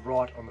fire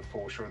right on the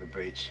foreshore of the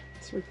beach.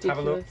 It's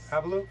ridiculous.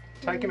 Have a look.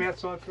 Take him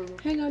outside for a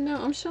look. Hang on, no,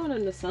 I'm showing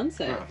them the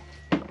sunset.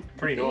 Oh,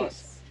 pretty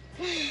nice.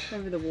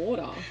 Over the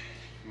water.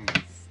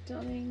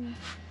 Stunning.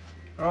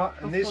 All right,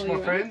 and this, my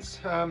you friends,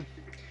 better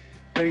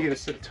get a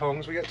set of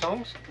tongs. We got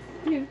tongs?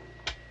 Yeah.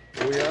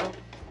 Here we are.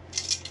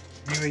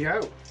 Here we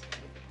go.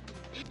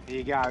 Here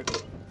you go.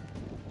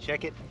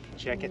 Check it,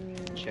 check it,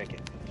 check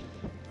it.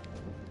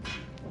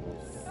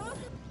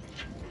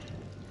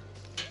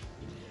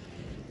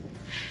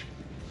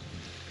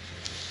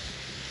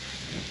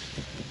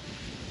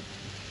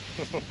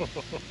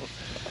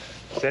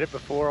 Said it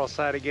before, I'll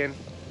say it again.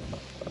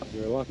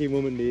 You're a lucky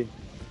woman, dear.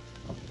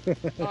 Eye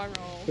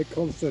roll. The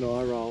constant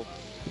eye roll.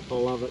 I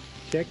love it.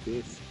 Check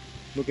this.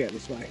 Look out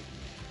this way.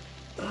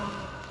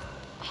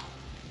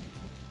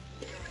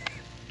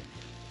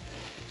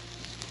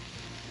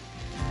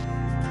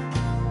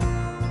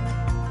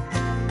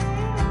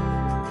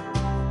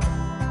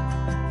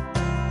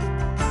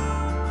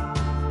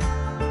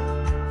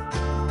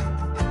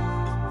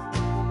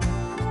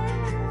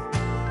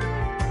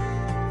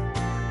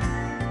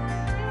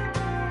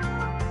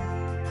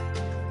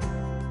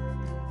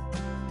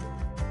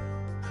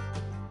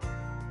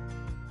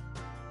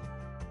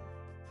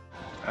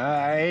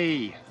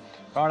 Hey,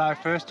 righto,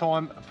 first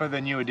time for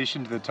the new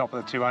addition to the top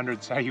of the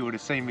 200, so you would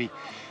have seen me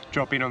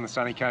drop in on the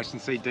sunny coast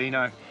and see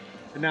Dino.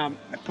 And I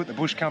put the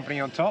Bush Company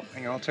on top.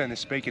 Hang on, I'll turn the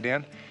speaker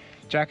down.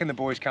 Jack and the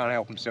boys can't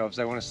help themselves,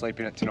 they want to sleep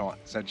in it tonight.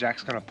 So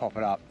Jack's going to pop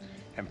it up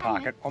and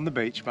park it on the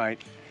beach,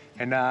 mate.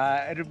 And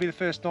it'll be the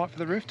first night for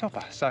the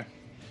rooftopper. So,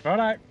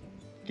 righto,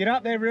 get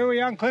up there, real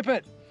young, clip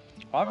it.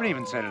 I haven't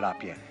even set it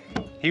up yet.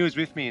 He was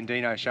with me and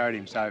Dino showed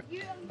him, so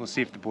we'll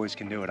see if the boys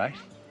can do it, eh?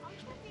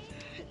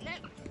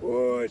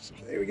 Push.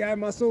 There we go,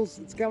 muscles.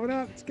 It's coming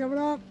up. It's coming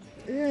up.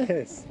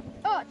 Yes.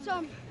 Oh, it's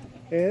on.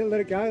 Yeah, let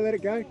it go. Let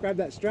it go. Grab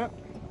that strap.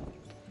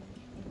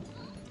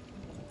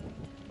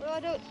 What do I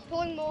do? It's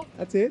pulling more.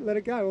 That's it. Let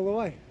it go all the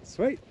way.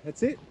 Sweet.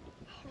 That's it.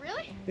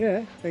 Really?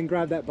 Yeah. Then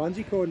grab that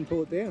bungee cord and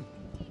pull it down.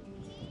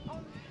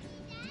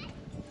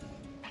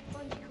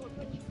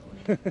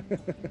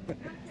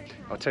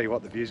 I'll tell you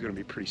what, the view's going to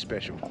be pretty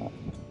special.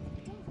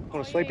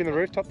 Want to sleep in the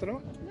rooftop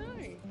tonight?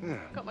 No.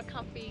 Got my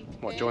comfy.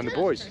 Might join the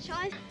boys.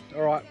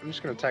 Alright, I'm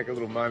just going to take a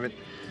little moment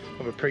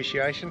of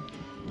appreciation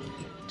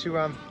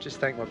to just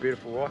thank my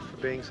beautiful wife for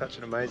being such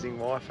an amazing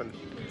wife and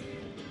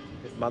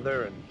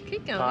mother and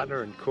Keep going.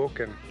 partner and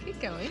cook and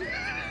Keep going.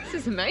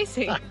 This is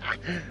amazing.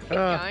 Keep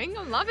going.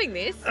 I'm loving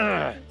this.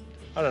 I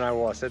don't know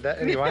why I said that.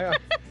 Anyway, I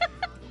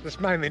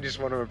mainly just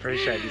want to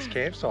appreciate this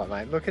campsite,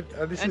 mate. Look at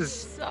this. It's is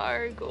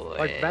so good.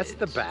 like that's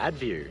the bad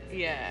view.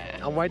 Yeah.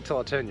 I'll wait till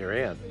I turn you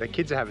around. The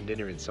kids are having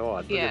dinner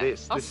inside. Look at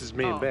this. This is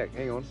me and Beck.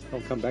 Hang on,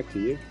 I'll come back to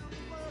you.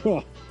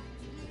 Oh.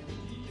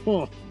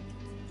 Oh.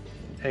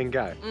 And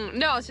go.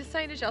 No, I was just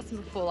saying to Justin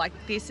before, like,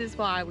 this is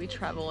why we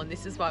travel and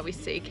this is why we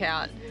seek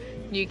out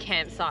new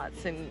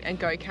campsites and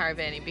go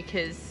caravanning,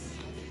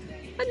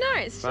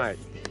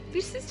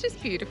 this is just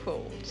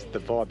beautiful. It's the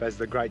vibe, as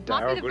the great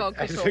Daryl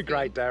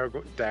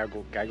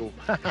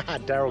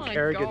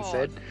Kerrigan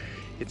said.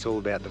 It's all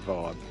about the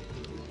vibe.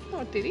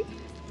 Oh, did he?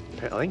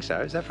 I think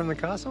so. Is that from the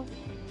castle?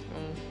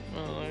 I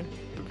don't know.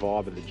 The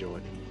vibe of the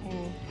joint.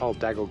 Old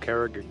Daggle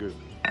Kerrigan.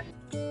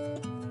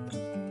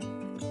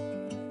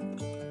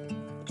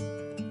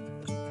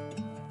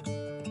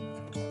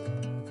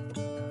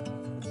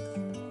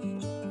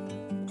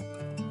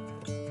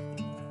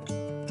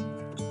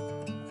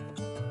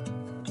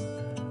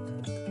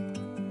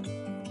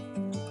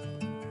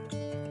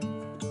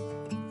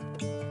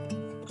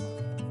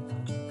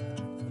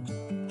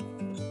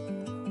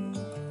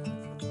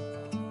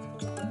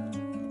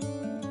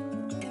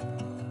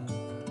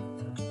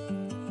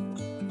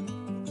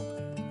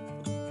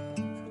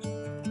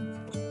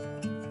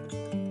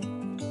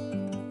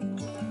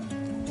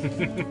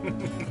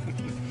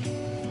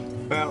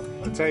 Well,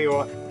 I'll tell you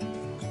what,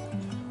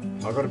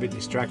 I got a bit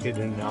distracted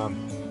and a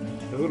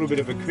little bit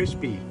of a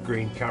crispy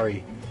green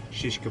curry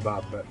shish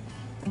kebab, but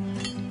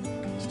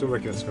still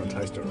reckon it's going to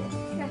taste alright.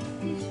 Yeah,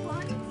 this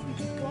one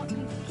is what we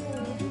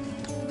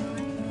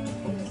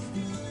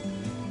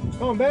call.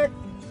 Come on, back.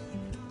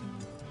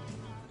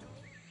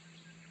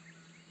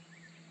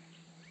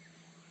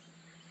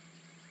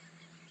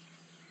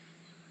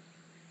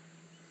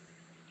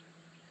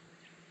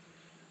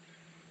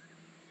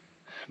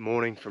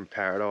 Morning from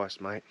paradise,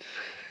 mate.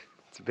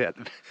 It's about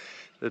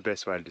the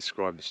best way to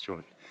describe this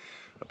joint.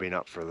 I've been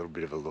up for a little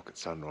bit of a look at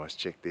sunrise.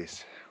 Check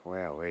this.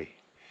 Wowee.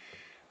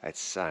 It's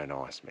so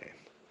nice, man.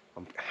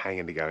 I'm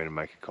hanging to go in and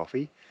make a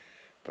coffee,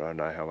 but I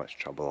know how much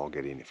trouble I'll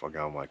get in if I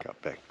go and wake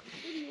up back.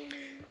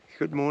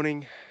 Good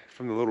morning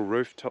from the little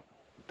rooftop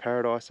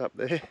paradise up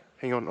there.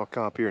 Hang on, I'll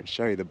come up here and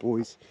show you the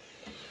boys.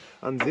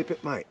 Unzip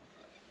it, mate.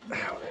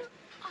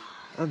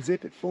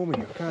 Unzip it for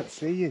me. I can't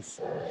see you.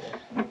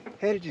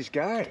 How did you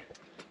go?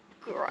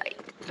 Great.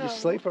 Did you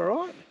sleep all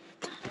right?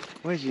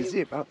 Where's your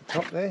zip? Up the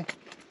top there?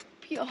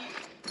 Yeah.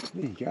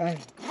 There you go.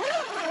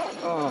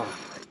 Oh,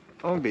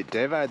 I'm a bit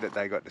devoed that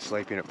they got to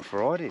sleep in it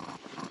before I did.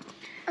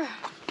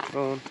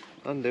 Go on,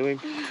 undo him.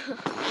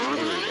 There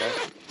we go.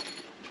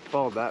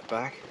 Fold that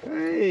back.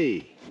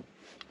 Hey!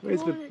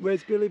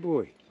 Where's Billy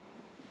Boy?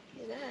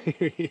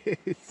 Here he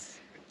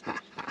is.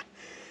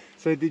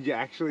 So did you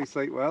actually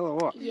sleep well or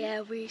what?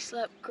 Yeah, we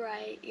slept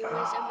great. It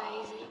was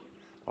amazing.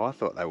 I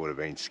thought they would have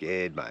been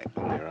scared, mate,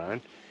 on their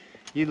own.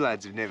 You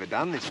lads have never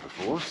done this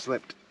before,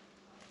 slept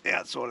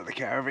outside of the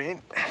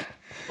caravan.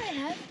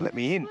 Yeah. Let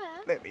me in,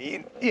 let me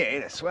in. Yeah,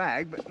 in a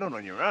swag, but not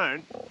on your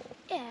own.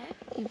 Yeah.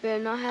 You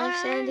better not have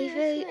sandy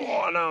feet.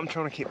 Oh no, I'm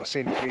trying to keep my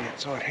sandy feet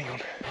outside, hang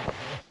on.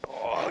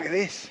 Oh, look at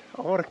this.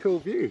 Oh, what a cool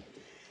view.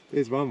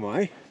 There's one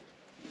way.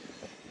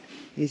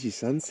 Here's your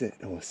sunset,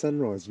 or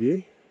sunrise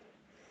view.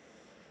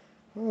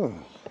 Oh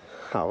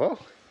well.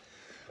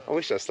 I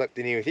wish I slept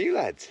in here with you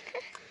lads.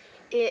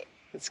 Yeah.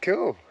 It's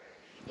cool.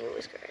 It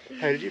was great.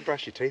 Hey, did you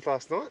brush your teeth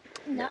last night?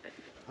 No,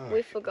 Oh,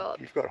 we forgot.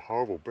 You've got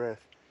horrible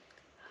breath.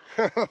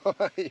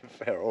 You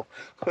feral.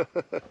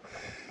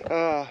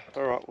 All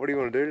right, what do you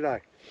want to do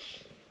today?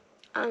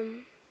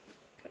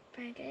 Cook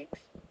pancakes.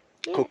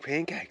 Yeah. Cook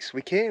pancakes.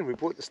 We can. We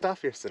bought the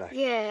stuff yesterday.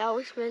 Yeah, I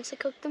was meant to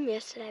cook them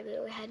yesterday,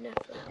 but we had no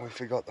flour. We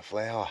forgot the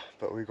flour,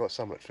 but we got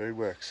some at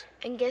Foodworks.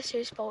 And guess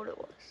whose fault it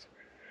was?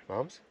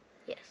 Mum's?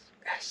 Yes.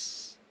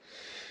 Yes.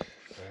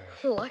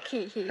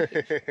 Lucky.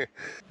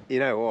 You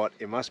know what?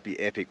 It must be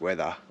epic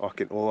weather.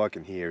 All I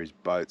can hear is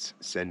boats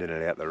sending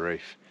it out the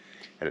reef,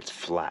 and it's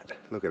flat.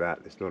 Look at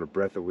that. There's not a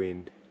breath of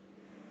wind.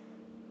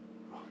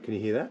 Oh, can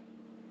you hear that?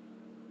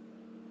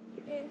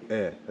 Yeah.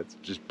 Yeah, that's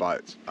just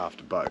boats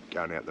after boat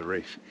going out the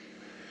reef.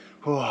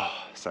 Oh,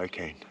 so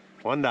keen.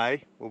 One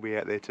day we'll be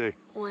out there too.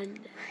 One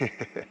day.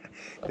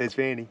 There's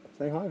Vanny.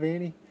 Say hi,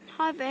 Vanny.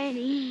 Hi,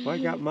 Vanny.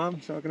 Wake up,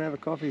 Mum, so I can have a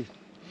coffee.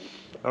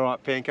 All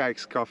right,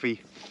 pancakes,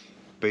 coffee,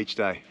 beach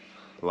day.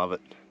 Love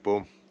it.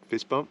 Boom.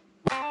 Fist bump.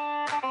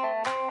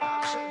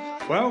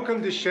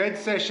 Welcome to Shed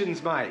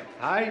Sessions, mate.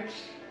 Hey,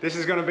 this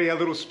is going to be a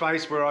little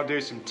space where I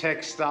do some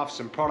tech stuff,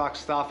 some product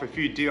stuff, a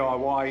few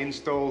DIY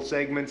install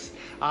segments,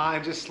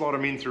 and just slot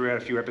them in throughout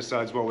a few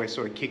episodes while we're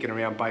sort of kicking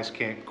around Base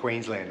Camp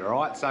Queensland, all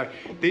right? So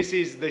this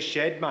is the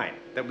shed, mate,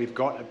 that we've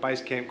got at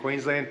Base Camp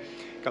Queensland.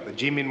 Got the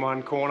gym in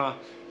one corner,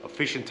 a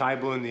fishing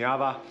table in the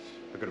other.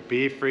 I've got a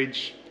beer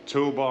fridge,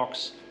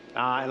 toolbox,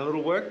 and a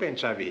little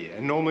workbench over here.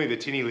 And normally the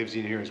tinny lives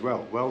in here as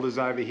well. Welders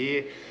over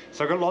here.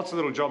 So I've got lots of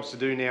little jobs to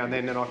do now and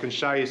then, and I can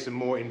show you some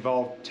more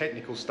involved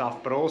technical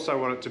stuff, but I also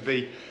want it to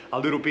be a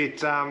little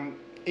bit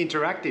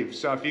interactive.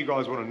 So if you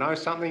guys want to know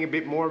something a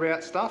bit more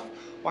about stuff,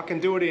 I can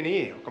do it in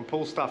here. I can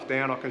pull stuff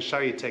down, I can show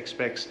you tech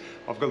specs.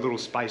 I've got a little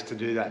space to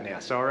do that now.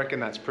 So I reckon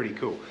that's pretty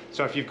cool.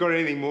 So if you've got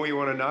anything more you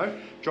want to know,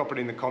 drop it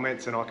in the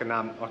comments and I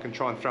can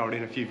try and throw it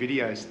in a few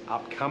videos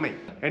upcoming.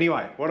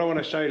 Anyway, what I want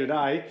to show you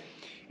today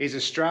is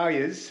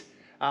Australia's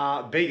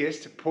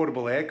biggest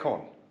portable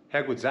aircon.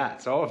 How good's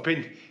that? So I've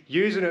been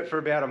using it for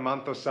about a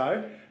month or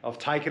so. I've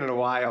taken it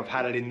away, I've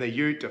had it in the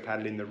ute, I've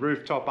had it in the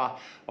rooftopper,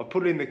 I've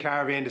put it in the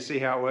caravan to see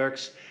how it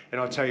works. And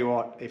I'll tell you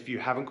what, if you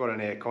haven't got an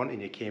aircon in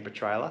your camper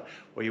trailer,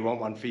 or you want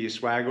one for your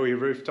swag or your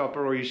rooftopper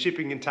or your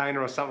shipping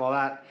container or something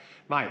like that,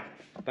 mate,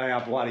 they are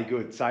bloody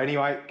good. So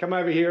anyway, come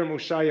over here and we'll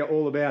show you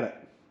all about it.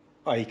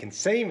 Oh, you can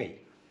see me.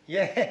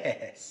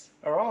 Yes,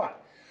 all right.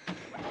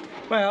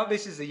 Well,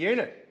 this is the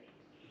unit.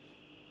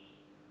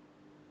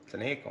 It's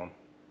an aircon.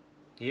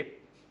 Yep.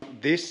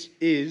 This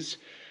is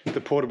the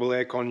portable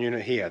aircon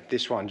unit here.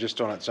 This one just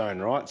on its own,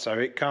 right? So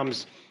it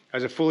comes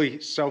as a fully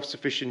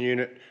self-sufficient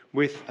unit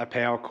with a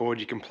power cord.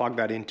 You can plug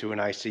that into an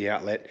AC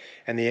outlet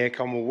and the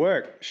aircon will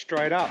work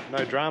straight up,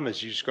 no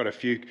dramas. You just got a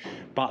few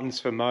buttons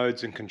for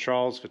modes and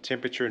controls for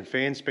temperature and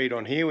fan speed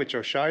on here, which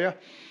I'll show you.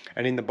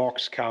 And in the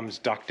box comes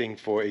ducting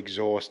for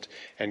exhaust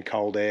and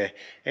cold air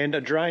and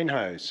a drain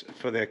hose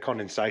for the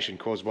condensation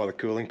caused by the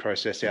cooling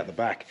process out the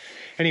back.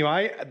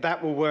 Anyway,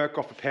 that will work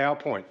off a power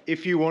point.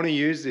 If you want to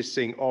use this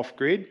thing off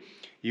grid,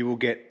 you will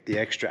get the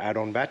extra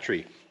add-on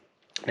battery.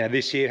 Now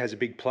this here has a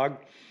big plug.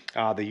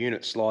 The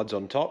unit slides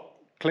on top,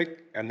 click,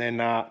 and then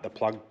the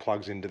plug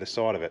plugs into the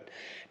side of it.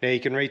 Now you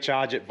can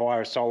recharge it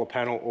via a solar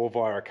panel or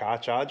via a car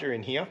charger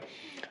in here.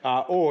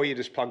 Or you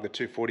just plug the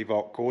 240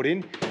 volt cord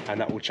in and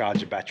that will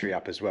charge the battery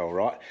up as well,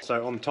 right?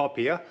 So on top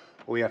here,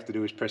 all you have to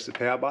do is press the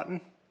power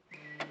button,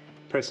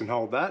 press and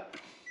hold that.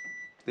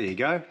 There you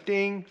go,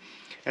 ding.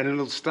 And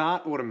it'll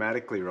start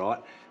automatically, right?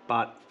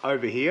 But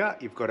over here,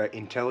 you've got an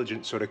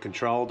intelligent sort of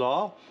control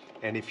dial.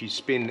 And if you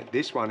spin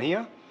this one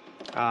here,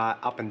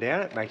 up and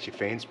down, it makes your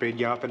fan speed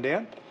go up and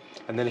down.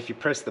 And then if you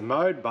press the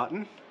mode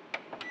button,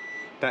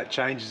 that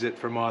changes it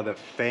from either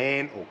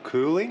fan or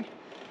cooling.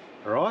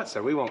 All right,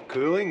 so we want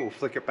cooling, we'll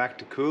flick it back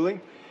to cooling.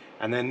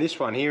 And then this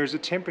one here is a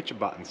temperature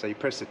button. So you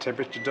press the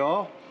temperature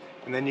dial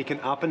and then you can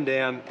up and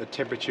down the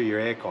temperature of your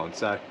aircon.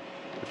 So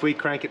if we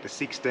crank it to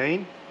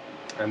 16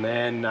 and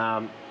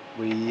then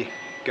we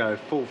go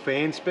full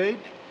fan speed,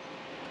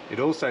 it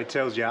also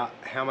tells you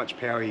how much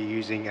power you're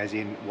using, as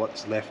in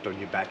what's left on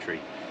your battery.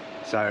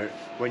 So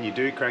when you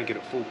do crank it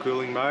at full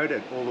cooling mode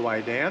and all the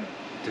way down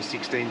to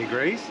 16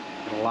 degrees,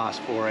 it'll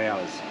last 4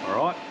 hours,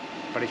 all right?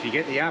 But if you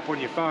get the app on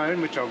your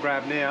phone, which I'll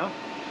grab now,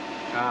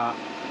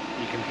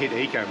 you can hit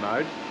eco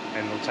mode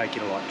and it'll take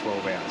you to like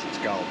 12 hours, it's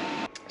gold.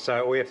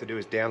 So all you have to do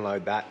is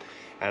download that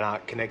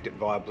and connect it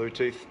via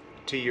Bluetooth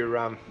to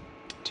your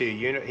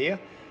unit here,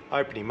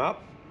 open him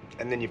up,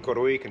 and then you've got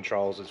all your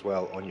controls as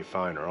well on your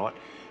phone, all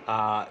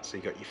right? So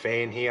you've got your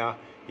fan here,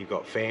 you've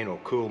got fan or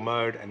cool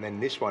mode, and then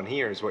this one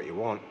here is what you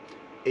want,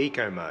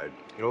 eco mode.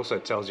 It also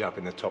tells you up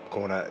in the top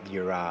corner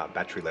your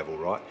battery level,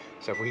 right?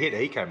 So if we hit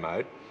eco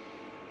mode,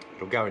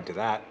 it'll go into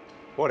that.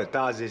 What it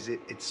does is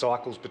it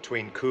cycles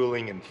between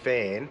cooling and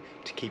fan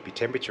to keep your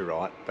temperature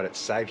right, but it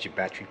saves your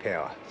battery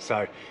power.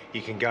 So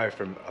you can go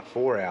from a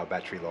 4-hour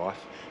battery life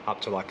up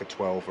to like a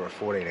 12 or a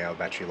 14-hour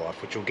battery life,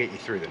 which will get you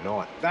through the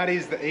night. That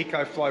is the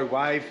EcoFlow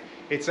Wave.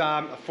 It's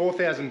a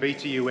 4,000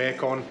 BTU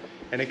aircon,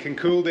 and it can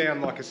cool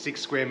down like a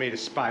 6 square meter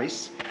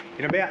space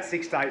in about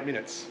 6 to 8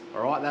 minutes.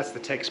 All right, that's the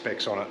tech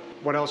specs on it.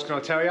 What else can I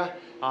tell you?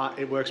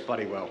 It works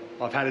bloody well.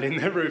 I've had it in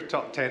the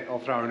rooftop tent. I'll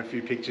throw in a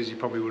few pictures. You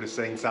probably would have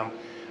seen some.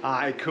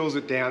 It cools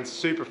it down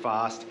super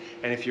fast.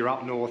 And if you're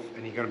up north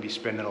and you're going to be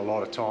spending a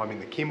lot of time in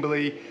the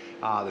Kimberley,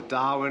 the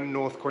Darwin,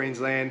 North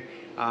Queensland,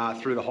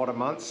 through the hotter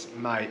months,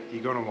 mate,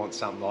 you're going to want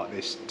something like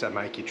this to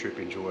make your trip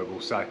enjoyable.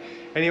 So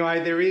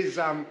anyway, there is,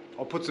 I'll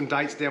put some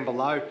dates down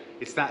below.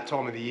 It's that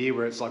time of the year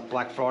where it's like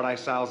Black Friday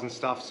sales and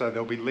stuff. So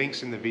there'll be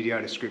links in the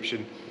video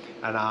description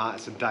and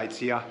some dates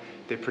here.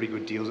 They're pretty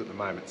good deals at the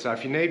moment. So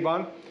if you need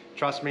one,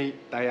 trust me,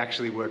 they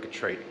actually work a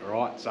treat, all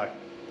right? So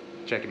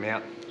check them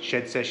out.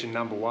 Shed session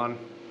number 1,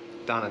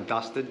 done and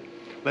dusted.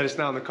 Let us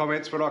know in the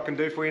comments what I can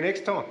do for you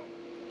next time.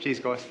 Cheers,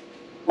 guys.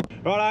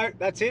 Righto,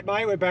 that's it,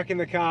 mate. We're back in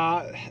the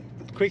car.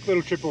 Quick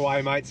little trip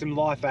away, mate. Some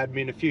life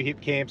admin, a few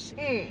hip camps.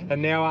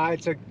 And now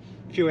it's a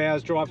few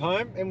hours drive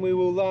home and we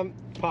will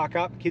park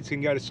up. Kids can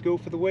go to school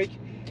for the week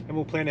and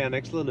we'll plan our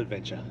next little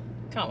adventure.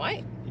 Can't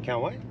wait. You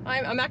can't wait?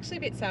 I'm actually a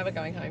bit sad we're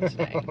going home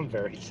today. I'm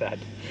very sad.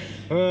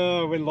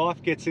 Oh, when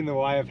life gets in the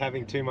way of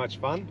having too much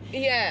fun.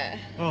 Yeah.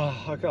 Oh,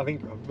 I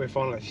think we're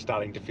finally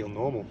starting to feel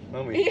normal,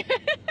 aren't we?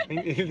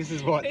 Yeah. This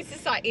is what... This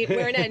is like it.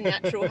 We're in a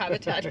natural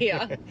habitat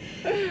here.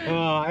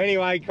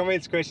 Anyway,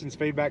 comments, questions,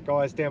 feedback,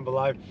 guys, down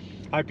below.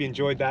 Hope you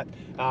enjoyed that.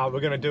 We're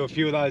going to do a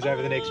few of those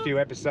over the next few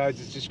episodes.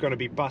 It's just going to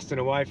be busting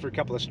away for a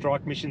couple of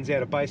strike missions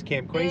out of Base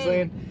Camp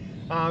Queensland.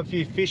 A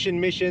few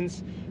fishing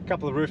missions, a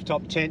couple of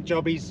rooftop tent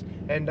jobbies,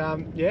 and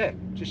yeah,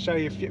 just show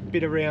you a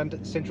bit around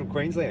central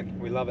Queensland.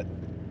 We love it.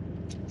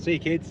 See you,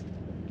 kids.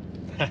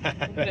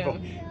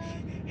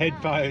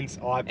 headphones,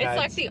 iPads. It's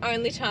like the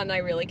only time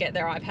they really get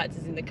their iPads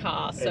is in the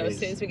car. So It as is.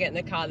 soon as we get in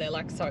the car, they're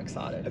like so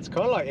excited. It's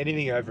kind of like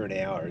anything over an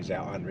hour is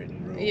our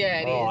unwritten rule.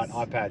 Yeah, it All is.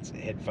 right, iPads,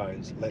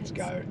 headphones, let's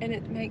go. And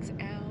it makes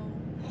our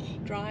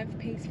drive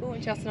peaceful,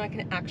 and Justin and I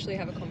can actually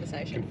have a You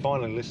conversation. can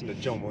finally listen to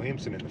John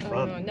Williamson in the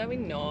front. Oh, no, we're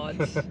not.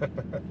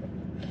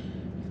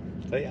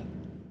 See ya.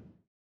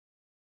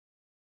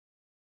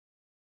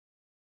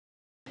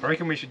 I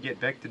reckon we should get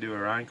Beck to do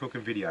her own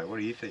cooking video. What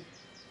do you think?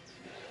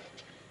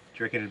 Do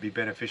you reckon it'd be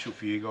beneficial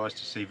for you guys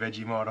to see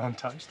Vegemite on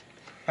toast?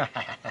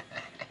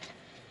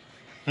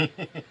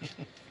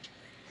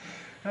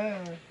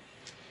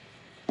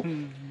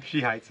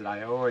 She hates it,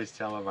 I always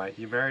tell her, mate,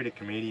 you married a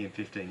comedian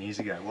 15 years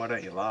ago, why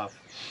don't you laugh?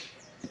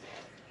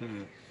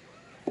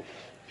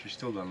 She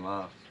still doesn't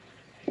laugh.